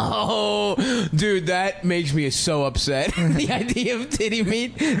sorry. No, dude, that makes me so upset. The idea of titty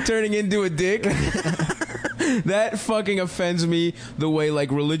meat turning into a dick. That fucking offends me the way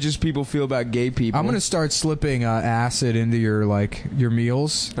like religious people feel about gay people. I'm gonna start slipping acid into your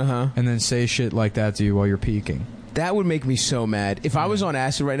meals, Uh-huh. and then say shit like that to you while you're peeking. That would make me so mad. If I was on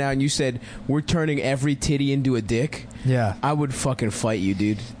acid right now and you said we're turning every titty into a dick, Yeah, I would fucking fight you,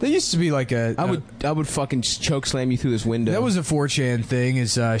 dude. there used to be like a. I would fucking choke slam you through this window. That was a 4chan thing.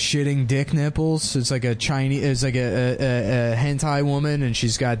 Is shitting dick nipples? It's like a Chinese. It's like a hentai woman, and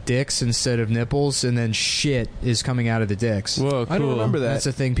she's got dicks instead of nipples, and then shit is coming out of the dicks. Whoa, cool. I don't remember that. That's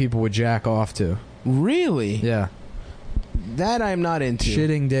a thing people would jack off to. Really? Yeah, That I'm not into.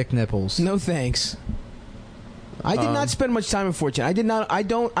 shitting dick nipples. No thanks. I did not spend much time in 4chan. I did not.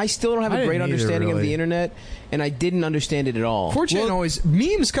 I still don't have I a didn't great either, understanding of really. the internet, and I didn't understand it at all. 4chan always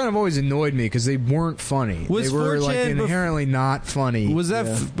memes kind of always annoyed me because they weren't funny. Was They were like 4chan inherently not funny. Was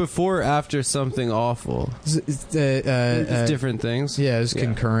that before or after something awful? It's Different things. Yeah, it was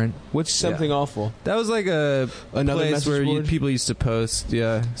concurrent. What's something awful? That was like Another place message where board? people used to post.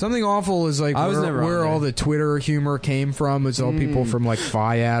 Yeah. Something awful is like I was never on where there. all the Twitter humor came from. It's all people from like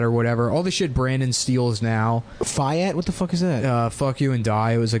Fiat or whatever. All the shit Brandon steals now. Fiat? What the fuck is that? Fuck you and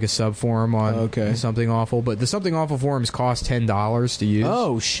die. It was like a sub forum on Okay. Something Awful, but the Something Awful forums cost $10 to use.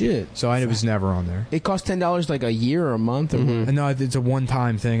 Oh shit! So I was never on there. It costs $10 like a year or a month or what? And no, it's a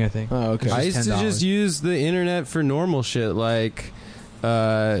one-time thing. I think. Oh, okay. I It's used to $10. just use the internet for normal shit like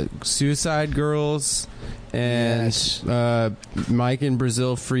Suicide Girls and Yes. Mike in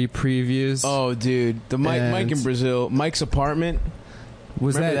Brazil free previews. Oh, dude, the Mike in Brazil, Mike's apartment.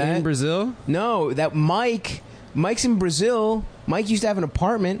 was remember that in that? Brazil? No, that Mike's in Brazil. Mike used to have an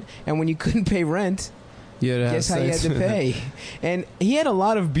apartment, and when you couldn't pay rent, Yeah. guess how you had to pay. And he had a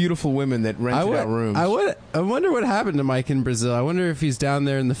lot of beautiful women that rented out rooms. I wonder what happened to Mike in Brazil. I wonder if he's down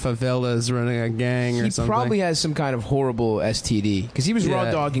there in the favelas running a gang or He something. probably has some kind of horrible STD because he was raw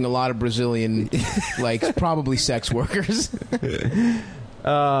Yeah. dogging a lot of Brazilian, like probably sex workers.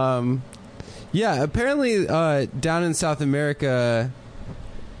 Yeah, apparently down in South America,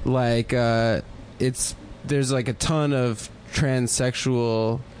 like there's like a ton of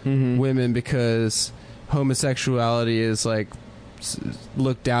transsexual women because homosexuality is like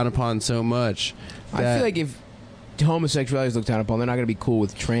looked down upon so much. I feel like if homosexuality is looked down upon, they're not going to be cool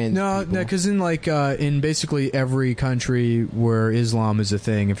with trans. No, people. because in in basically every country where Islam is a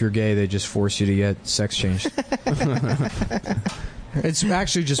thing, if you're gay, they just force you to get sex changed. It's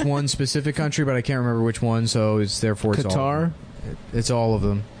actually just one specific country, but I can't remember which one. So it's all Qatar. It's all of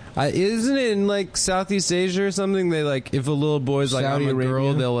them. Isn't it in like Southeast Asia or something? They like if a little boy's like Saudi I'm a girl,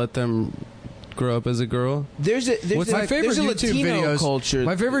 Arabia? they'll let them grow up as a girl. There's a My favorite there's a YouTube Latino videos. culture.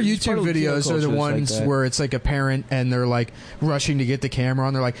 My favorite There's part YouTube of Latino videos are the culture that's ones like that. where it's like a parent and they're like rushing to get the camera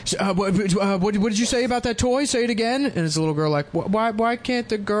on. They're like, "What did you say about that toy? Say it again." And it's a little girl like, "Why can't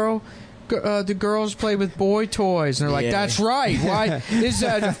the girls play with boy toys?" And they're like, Yeah. "That's right. Why is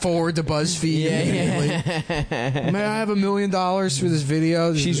that?" Forward to BuzzFeed. immediately. May I have $1 million for this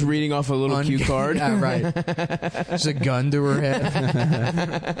video? She's reading off a little cue card. Yeah, right. There's a gun to her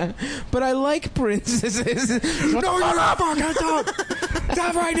head. But I like princesses. No, you're not fucking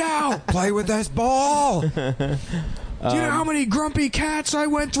stop right now. Play with this ball. Do you know how many grumpy cats I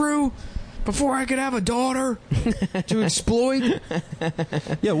went through before I could have a daughter to exploit.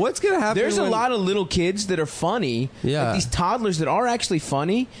 Yeah, what's gonna happen? There's a lot of little kids that are funny. Yeah. Like these toddlers that are actually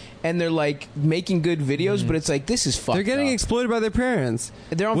funny, and they're like making good videos, but it's like, this is fucked They're getting up. exploited by their parents.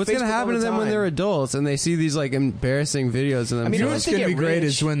 They're on What's Facebook gonna happen all to the them when time. they're adults and they see these like embarrassing videos of them? I mean, You know once what's they going to be get great rich-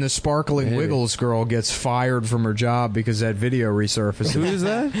 is when the Sparkling Maybe. Wiggles girl gets fired from her job because that video resurfaces. Who is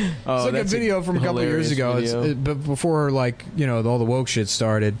that? Oh, It's like a that's video from a couple years hilarious ago. video. But before, like, you know, all the woke shit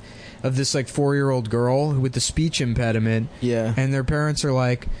started, of this like 4-year-old girl with the speech impediment, Yeah. and their parents are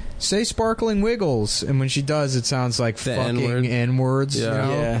like, "Say Sparkling Wiggles," and when she does, it sounds like The fucking N-word. N-words. Yeah. You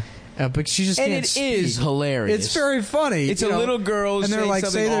know? Yeah. But she just And can't it is speak. hilarious. It's very funny. It's you a know? little girl and they're saying like,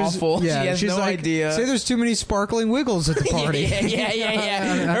 something "Say there's awful. yeah." She has she's no like, idea. "Say there's too many Sparkling Wiggles at the party."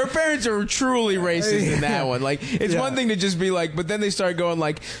 yeah. Her parents are truly racist in that one. Like, it's Yeah. one thing to just be like, but then they start going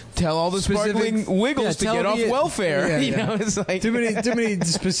like, tell all the Specific- Sparkling Wiggles Yeah, to tell get off the- welfare. Yeah, you yeah. know, it's like too many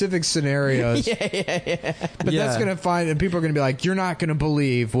specific scenarios. But Yeah. that's gonna find, and people are gonna be like, "You're not gonna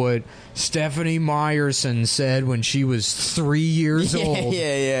believe what Stephanie Meyerson said when she was 3 years old.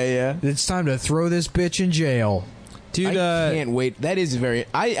 yeah. It's time to throw this bitch in jail." Dude, I can't wait. That is very.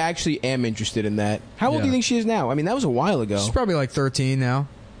 I actually am interested in that. How old do you Yeah. think she is now? I mean, that was a while ago. She's probably like 13 now.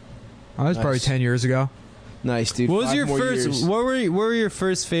 Oh, that was probably Nice. 10 years ago. Nice, dude. what was 5 your more first? years. What were your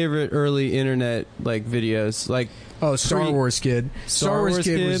first favorite early internet like videos? Like Oh, Star Pre- Wars Kid. Star Wars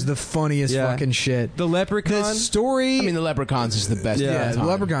Kid was the funniest Yeah. fucking shit. the Leprechaun. The story. I mean, the Leprechauns is the best. Yeah. of yeah, all the time.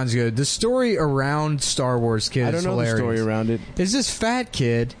 Leprechaun's good. The story around Star Wars Kid I don't is know hilarious. the story around it. Is this fat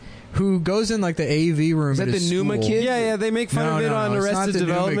kid who goes in like the AV room Is at that his the Numa school. kid? yeah, they make fun No, of it no, on no, it's not Arrested the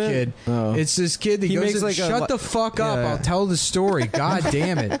Numa Development. kid. Oh. It's this kid that He goes makes in, like a shut li- the fuck up. Yeah. I'll tell the story. God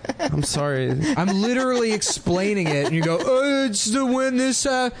damn it. I'm sorry. I'm literally explaining it, and you go, "Oh, it's the when this."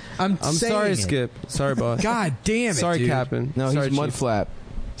 I'm I'm saying sorry, it. Skip. Sorry, boss. God damn it. Sorry, dude. Captain. No, sorry, he's Chief. Mudflap.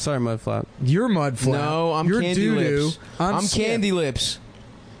 Sorry, Mudflap. You're Mudflap. No, I'm You're Candy doo-doo. Lips. I'm Skip. Candy Lips.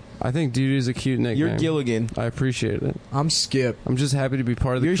 I think Dude's a cute nickname. You're Gilligan. I appreciate it. I'm Skip. I'm just happy to be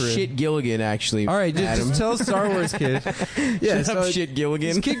part of the You're crew. shit Gilligan, actually. All right, Adam. just tell Star Wars Kid. Yeah, Shut up, so shit this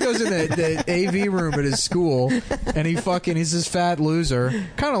Gilligan. kid goes in the AV room at his school, and he's this fat loser,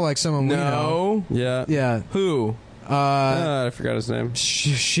 kind of like someone we know. No. Yeah. Yeah. Who? I forgot his name.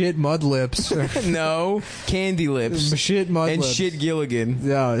 Shit mud lips. No. Candy Lips. Shit mud And lips. shit Gilligan.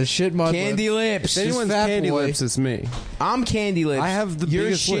 No, shit mud Candy lips. Lips. If anyone's fat Candy boy. Lips, it's me. I'm Candy Lips. I have the You're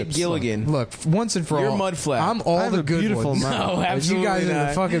biggest shit lips. Gilligan. Look, once and for You're all, Mudflap. I'm all I have the a good beautiful ones. mouth. No, absolutely You guys are not.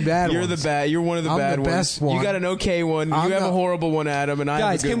 the fucking bad You're ones. the bad. You're one of the I'm bad the ones. best one. You got an okay one. I'm you have the- a horrible one, Adam, and I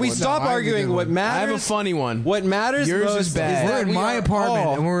Guys, have a good can we one. stop No, I have a arguing? good What one. matters? I have a funny one. What matters Yours most is bad. We're that in we my are apartment,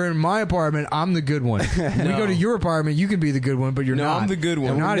 all- and we're in my apartment. I'm the good one. We go to your apartment. You can be the good one, but you're No, not. I'm the good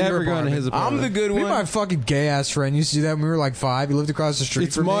one. And We're not at your never going to apartment. his I'm apartment. the good Me and one. my fucking gay ass friend used to do that when we were like 5. He lived across the street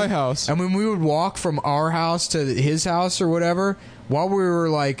It's from my me. house. And when we would walk from our house to his house or whatever, while we were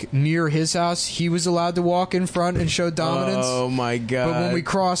like near his house, he was allowed to walk in front and show dominance. Oh my god! But when we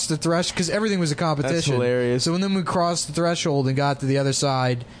crossed the threshold, because everything was a competition. That's hilarious. So when then we crossed the threshold and got to the other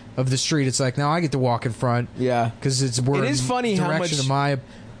side of the street, it's like, now I get to walk in front yeah, because we're It is in funny how direction much- of my.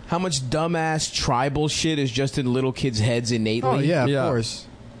 how much dumbass tribal shit is just in little kids' heads innately. Oh yeah, Yeah. of course.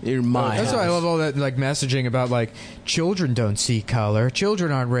 in my That's house. why I love all that like messaging about like children don't see color,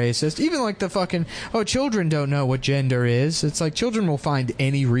 children aren't racist. Even like the fucking children don't know what gender is. It's like children will find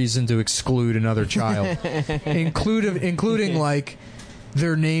any reason to exclude another child, including like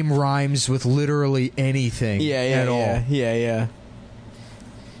their name rhymes with literally anything. at all. Yeah.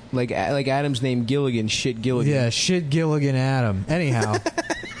 Like Adam's name Gilligan, shit Gilligan. Yeah, shit Gilligan Adam. Anyhow,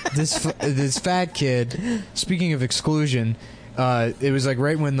 this fat kid. Speaking of exclusion, it was like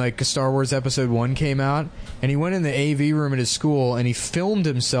right when like Star Wars Episode 1 came out, and he went in the AV room at his school and he filmed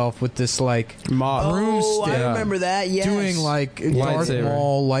himself with this like Mob. broomstick, I remember that. Yes. doing like Darth Lightsaber.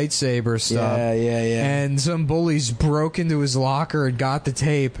 Maul lightsaber stuff. Yeah. And some bullies broke into his locker and got the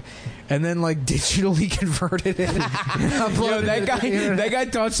tape, and then like digitally converted it. Yo, Uploaded that it to the guy, internet. that guy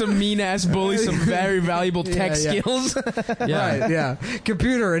taught some mean ass bully some very valuable tech Yeah, yeah. skills. Yeah. Right, yeah.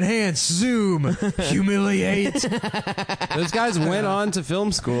 Computer enhance, zoom, humiliate. Those guys went on to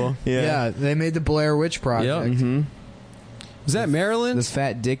film school. Yeah, they made the Blair Witch Project. Yep. Was that Maryland? The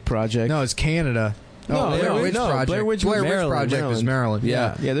Fat Dick Project. No, it's Canada. No, Blair Blair Witch Witch- no, Project. Blair Witch Blair was Witch Maryland. Project was Maryland.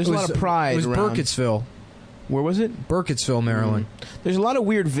 Yeah, there's a lot of pride It was around. Burkittsville. Where was it? Burkittsville, Maryland. There's a lot of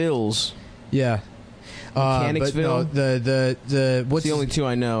weird vills. Yeah. Mechanicsville? But no, the what's It's the only two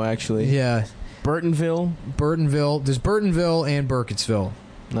I know, actually. yeah, Burtonville. Burtonville. There's Burtonville and Burkittsville.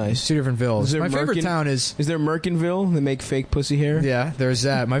 Nice. Two different villas. Is there My favorite Merkin? town is Is there Merkinville? They make fake pussy hair? yeah. There's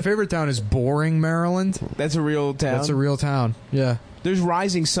that. My favorite town is Boring, Maryland. That's a real town. That's a real town. Yeah. There's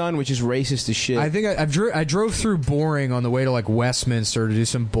Rising Sun, which is racist as shit. I think I drove through Boring on the way to like Westminster to do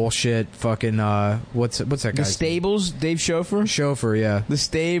some bullshit. Fucking what's that the guy's Stables, Dave Chauffeur. chauffeur? Yeah. The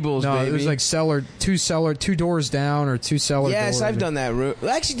Stables, No, baby. it was like two doors down or two cellar. Yes, doors. I've done that route.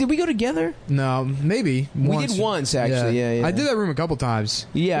 Actually, did we go together? No, maybe We did once, actually. Yeah. I did that room a couple times.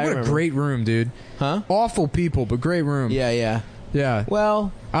 Yeah, I what a remember. great room, dude. Huh? Awful people, but great room. Yeah. Yeah.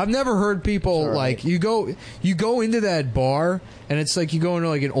 Well, I've never heard people It's all like right. you go into that bar and it's like you go into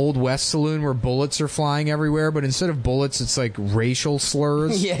like an Old West saloon where bullets are flying everywhere, but instead of bullets, it's like racial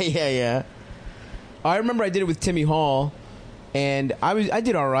slurs. yeah. I remember I did it with Timmy Hall, and I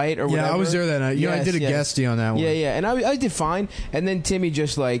did all right or whatever. Yeah, I was there that night. I Yes, did a yes. guestie on that one. Yeah, and I did fine. And then Timmy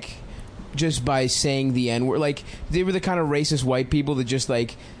just by saying the N word, like they were the kind of racist white people that just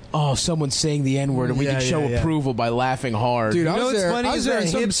like, oh, someone's saying the N word, and we Yeah, can show yeah. approval by laughing hard. Dude, You I know was what's there. funny I was is there.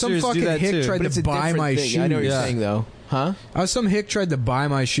 that And some hipsters do fucking that hick too. tried but it's to a buy different my thing. shoes. I know what you're Yeah. saying though, huh? Some hick tried to buy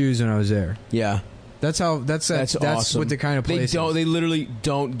my shoes when I was there. Yeah, That's that's awesome. what the kind of they place. don't. is. They literally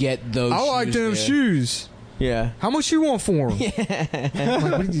don't get those. I like shoes them there. shoes. Yeah. How much you want for them?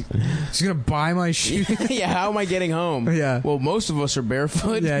 He's gonna buy my shoes. Yeah, how am I getting home? Yeah. Well, most of us are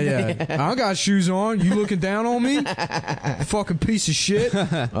barefoot. Yeah. I got shoes on. You looking down on me? Fucking piece of shit.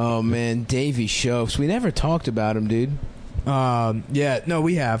 Oh man, Davey Shopes. We never talked about him, dude. Yeah, no,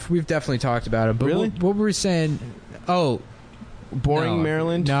 we have. We've definitely talked about it. But Really? what were we saying? Oh, Boring no.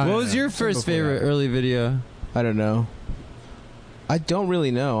 Maryland. No, What was your first favorite early video? I don't know. I don't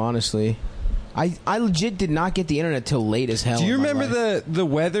really know, honestly. I legit did not get the internet till late as hell. Do you in my remember life. the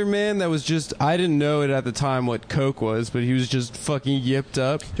weatherman that was just? I didn't know it at the time what Coke was, but he was just fucking yipped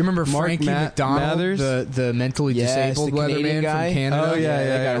up. Do you remember Mark Frankie McDonald, Mathers? the mentally Yes, disabled the Canadian weatherman guy? from Canada? Oh, yeah,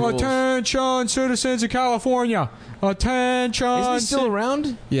 that guy rules. Attention, citizens of California. Attention. Isn't he still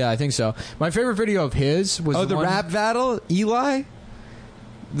around? Yeah, I think so. My favorite video of his was Oh, the one- rap battle, Eli.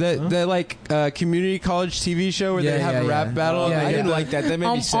 The like community college TV show where Yeah, they have yeah, a rap yeah. battle. Yeah, and I they didn't get like that. That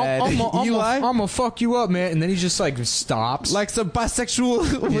made me sad. I'm Eli? gonna fuck you up, man. And then he just like stops. like some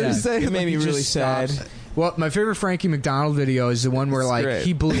bisexual. What do Yeah. you say? It made me He really just sad. stops. Well, my favorite Frankie McDonald video is the one where It's like great.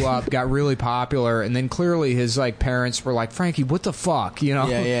 he blew up, got really popular, and then clearly his like parents were like, "Frankie, what the fuck?" You know?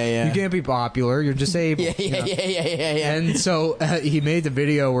 Yeah. You can't be popular. You're disabled. Yeah. you know? Yeah. And so he made the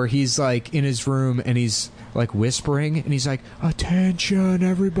video where he's like in his room and he's like whispering and he's like, "Attention,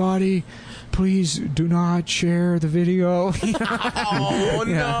 everybody. Please do not share the video." Oh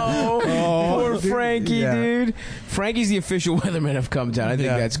no! Poor Frankie, Yeah. dude. Frankie's the official weatherman of Come Town. I think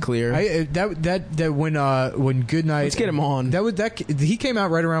Yeah. that's clear. That when Goodnight. Let's get him on. He came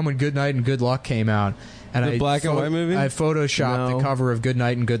out right around when Goodnight and Good Luck came out. And The black and white movie? I photoshopped No. the cover of Good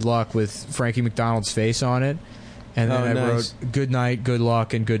Night and Good Luck with Frankie McDonald's face on it, and then Oh, I nice. wrote Good Night, Good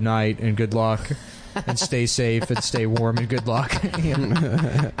Luck, and Good Night and Good Luck, and stay safe and stay warm and good luck.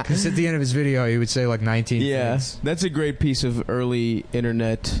 Because at the end of his video, he would say like 19 Yeah, things. that's a great piece of early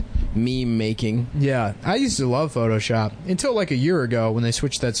internet meme making. Yeah, I used to love Photoshop until like a year ago when they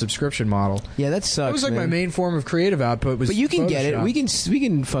switched that subscription model. Yeah, that sucks. That was like man. my main form of creative output. Was But you can get it. Photoshop. We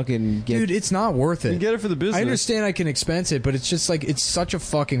can fucking get. Dude, it's not worth You it. can get it for the business. I understand I can expense it, but it's just like it's such a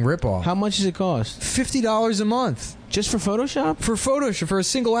fucking ripoff. How much does it cost? $50 a month Just for Photoshop? for Photoshop for a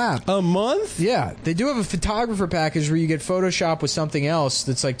single app. A month? Yeah, they do have a photographer package where you get Photoshop with something else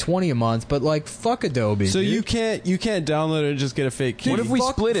that's like $20 a month, but like fuck Adobe. So dude. you can't download it and just get a fake key. What if we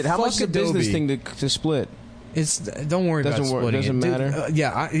fuck- split it? How much is fuck a business Adobe. thing to split? It's don't worry Doesn't about work- splitting doesn't it. Dude,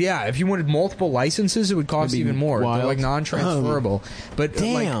 matter? yeah. If you wanted multiple licenses, it would cost That'd be even more. They're wild. like non-transferable. But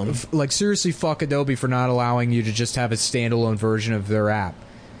Damn. like seriously, fuck Adobe for not allowing you to just have a standalone version of their app.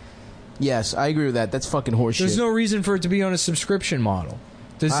 Yes, I agree with that. That's fucking horseshit. There's no reason for it to be on a subscription model.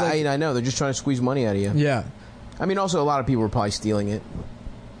 There's like, I know. They're just trying to squeeze money out of you. yeah, I mean, also, a lot of people were probably stealing it.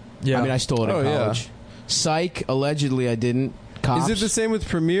 yeah. I mean, I stole it in Oh, yeah. college. Psych, allegedly, I didn't. Cops. Is it the same with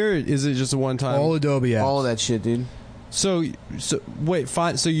Premiere? Or is it just a one time? all Adobe apps. All of that shit, dude. So wait,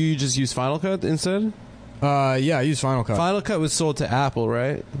 so you just use Final Cut instead? Yeah, I use Final Cut. Final Cut was sold to Apple,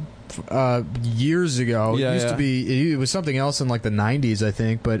 right? Years ago, Yeah, it used yeah. to be. It was something else in like the '90s, I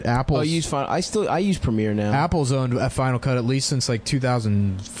think. But Apple. Oh, you use Final. I use Premiere now. Apple's owned a Final Cut at least since like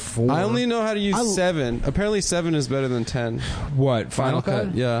 2004. I only know how to use 7. Apparently 7 is better than 10. what Final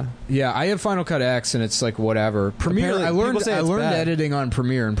Cut? Yeah. Yeah, I have Final Cut X, and it's like whatever. Premiere. Apparently, I learned. people say I it's learned bad. editing on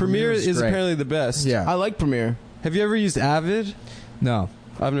Premiere, and Premiere is great. apparently the best. Yeah. I like Premiere. Have you ever used Avid? No.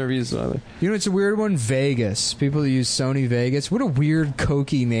 I've never used it either. You know, it's a weird one. Vegas. People that use Sony Vegas. What a weird,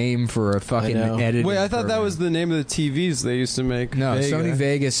 cokey name for a fucking I know. editing. Wait, I thought that program. was the name of the TVs they used to make. No, Vega. Sony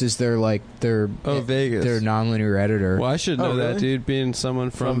Vegas is their Vegas. their nonlinear editor. Well, I should know that, really? dude. Being someone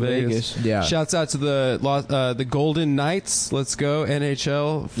from Vegas. Yeah. Shouts out to the Golden Knights. Let's go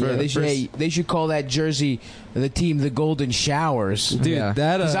NHL. For Yeah, they should call that jersey the team the Golden Showers. dude. Yeah.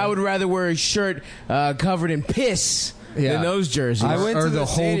 That Because I would rather wear a shirt covered in piss Yeah. than those jerseys. I went or to the the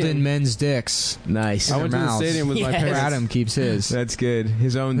Holden stadium. men's dicks. Nice. I went to the mouths. stadium with my Yes. parents. Adam keeps his. That's good.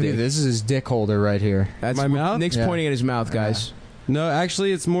 His own Look at dick. this is his dick holder right here. That's My mouth? Nick's Yeah. pointing at his mouth, guys. No,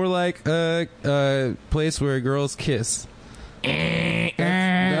 actually, it's more like a place where girls kiss.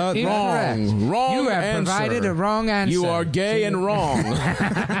 No, Wrong. Wrong. You have answer. provided a wrong answer. You are gay and wrong.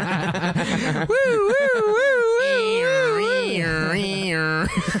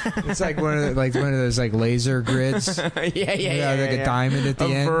 It's like one of those like laser grids. yeah, Like a diamond at the a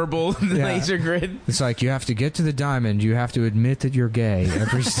end. verbal Yeah. laser grid. It's like you have to get to the diamond. You have to admit that you're gay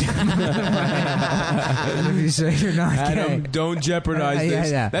every step. And if you say you're not Adam, gay, don't jeopardize Yeah,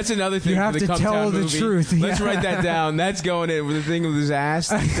 this. yeah. That's another thing. You for have the to Come tell Town the movie. truth, Let's yeah. write that down. That's going in with the thing with his ass,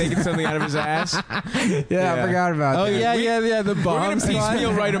 taking something out of his ass. yeah, I forgot about Oh that. yeah. The We're bomb. gonna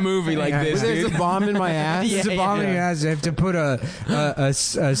piecemeal write a movie like Yeah. this, There's dude. a bomb in my ass. It's a bomb in your ass. They have to put a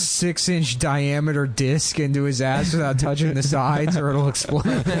 6-inch diameter disc into his ass without touching the sides, or it'll explode.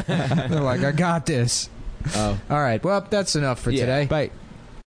 They're like, I got this. Oh, All right. Well, that's enough for Yeah. today. Bite.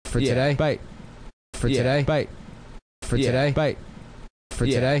 For Yeah. today. Bite. For Yeah. today. Bite. For Yeah. today. Bite. For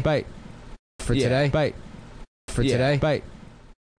Yeah. today. Bite. For Yeah. today. Bite. For Yeah. today. Bite.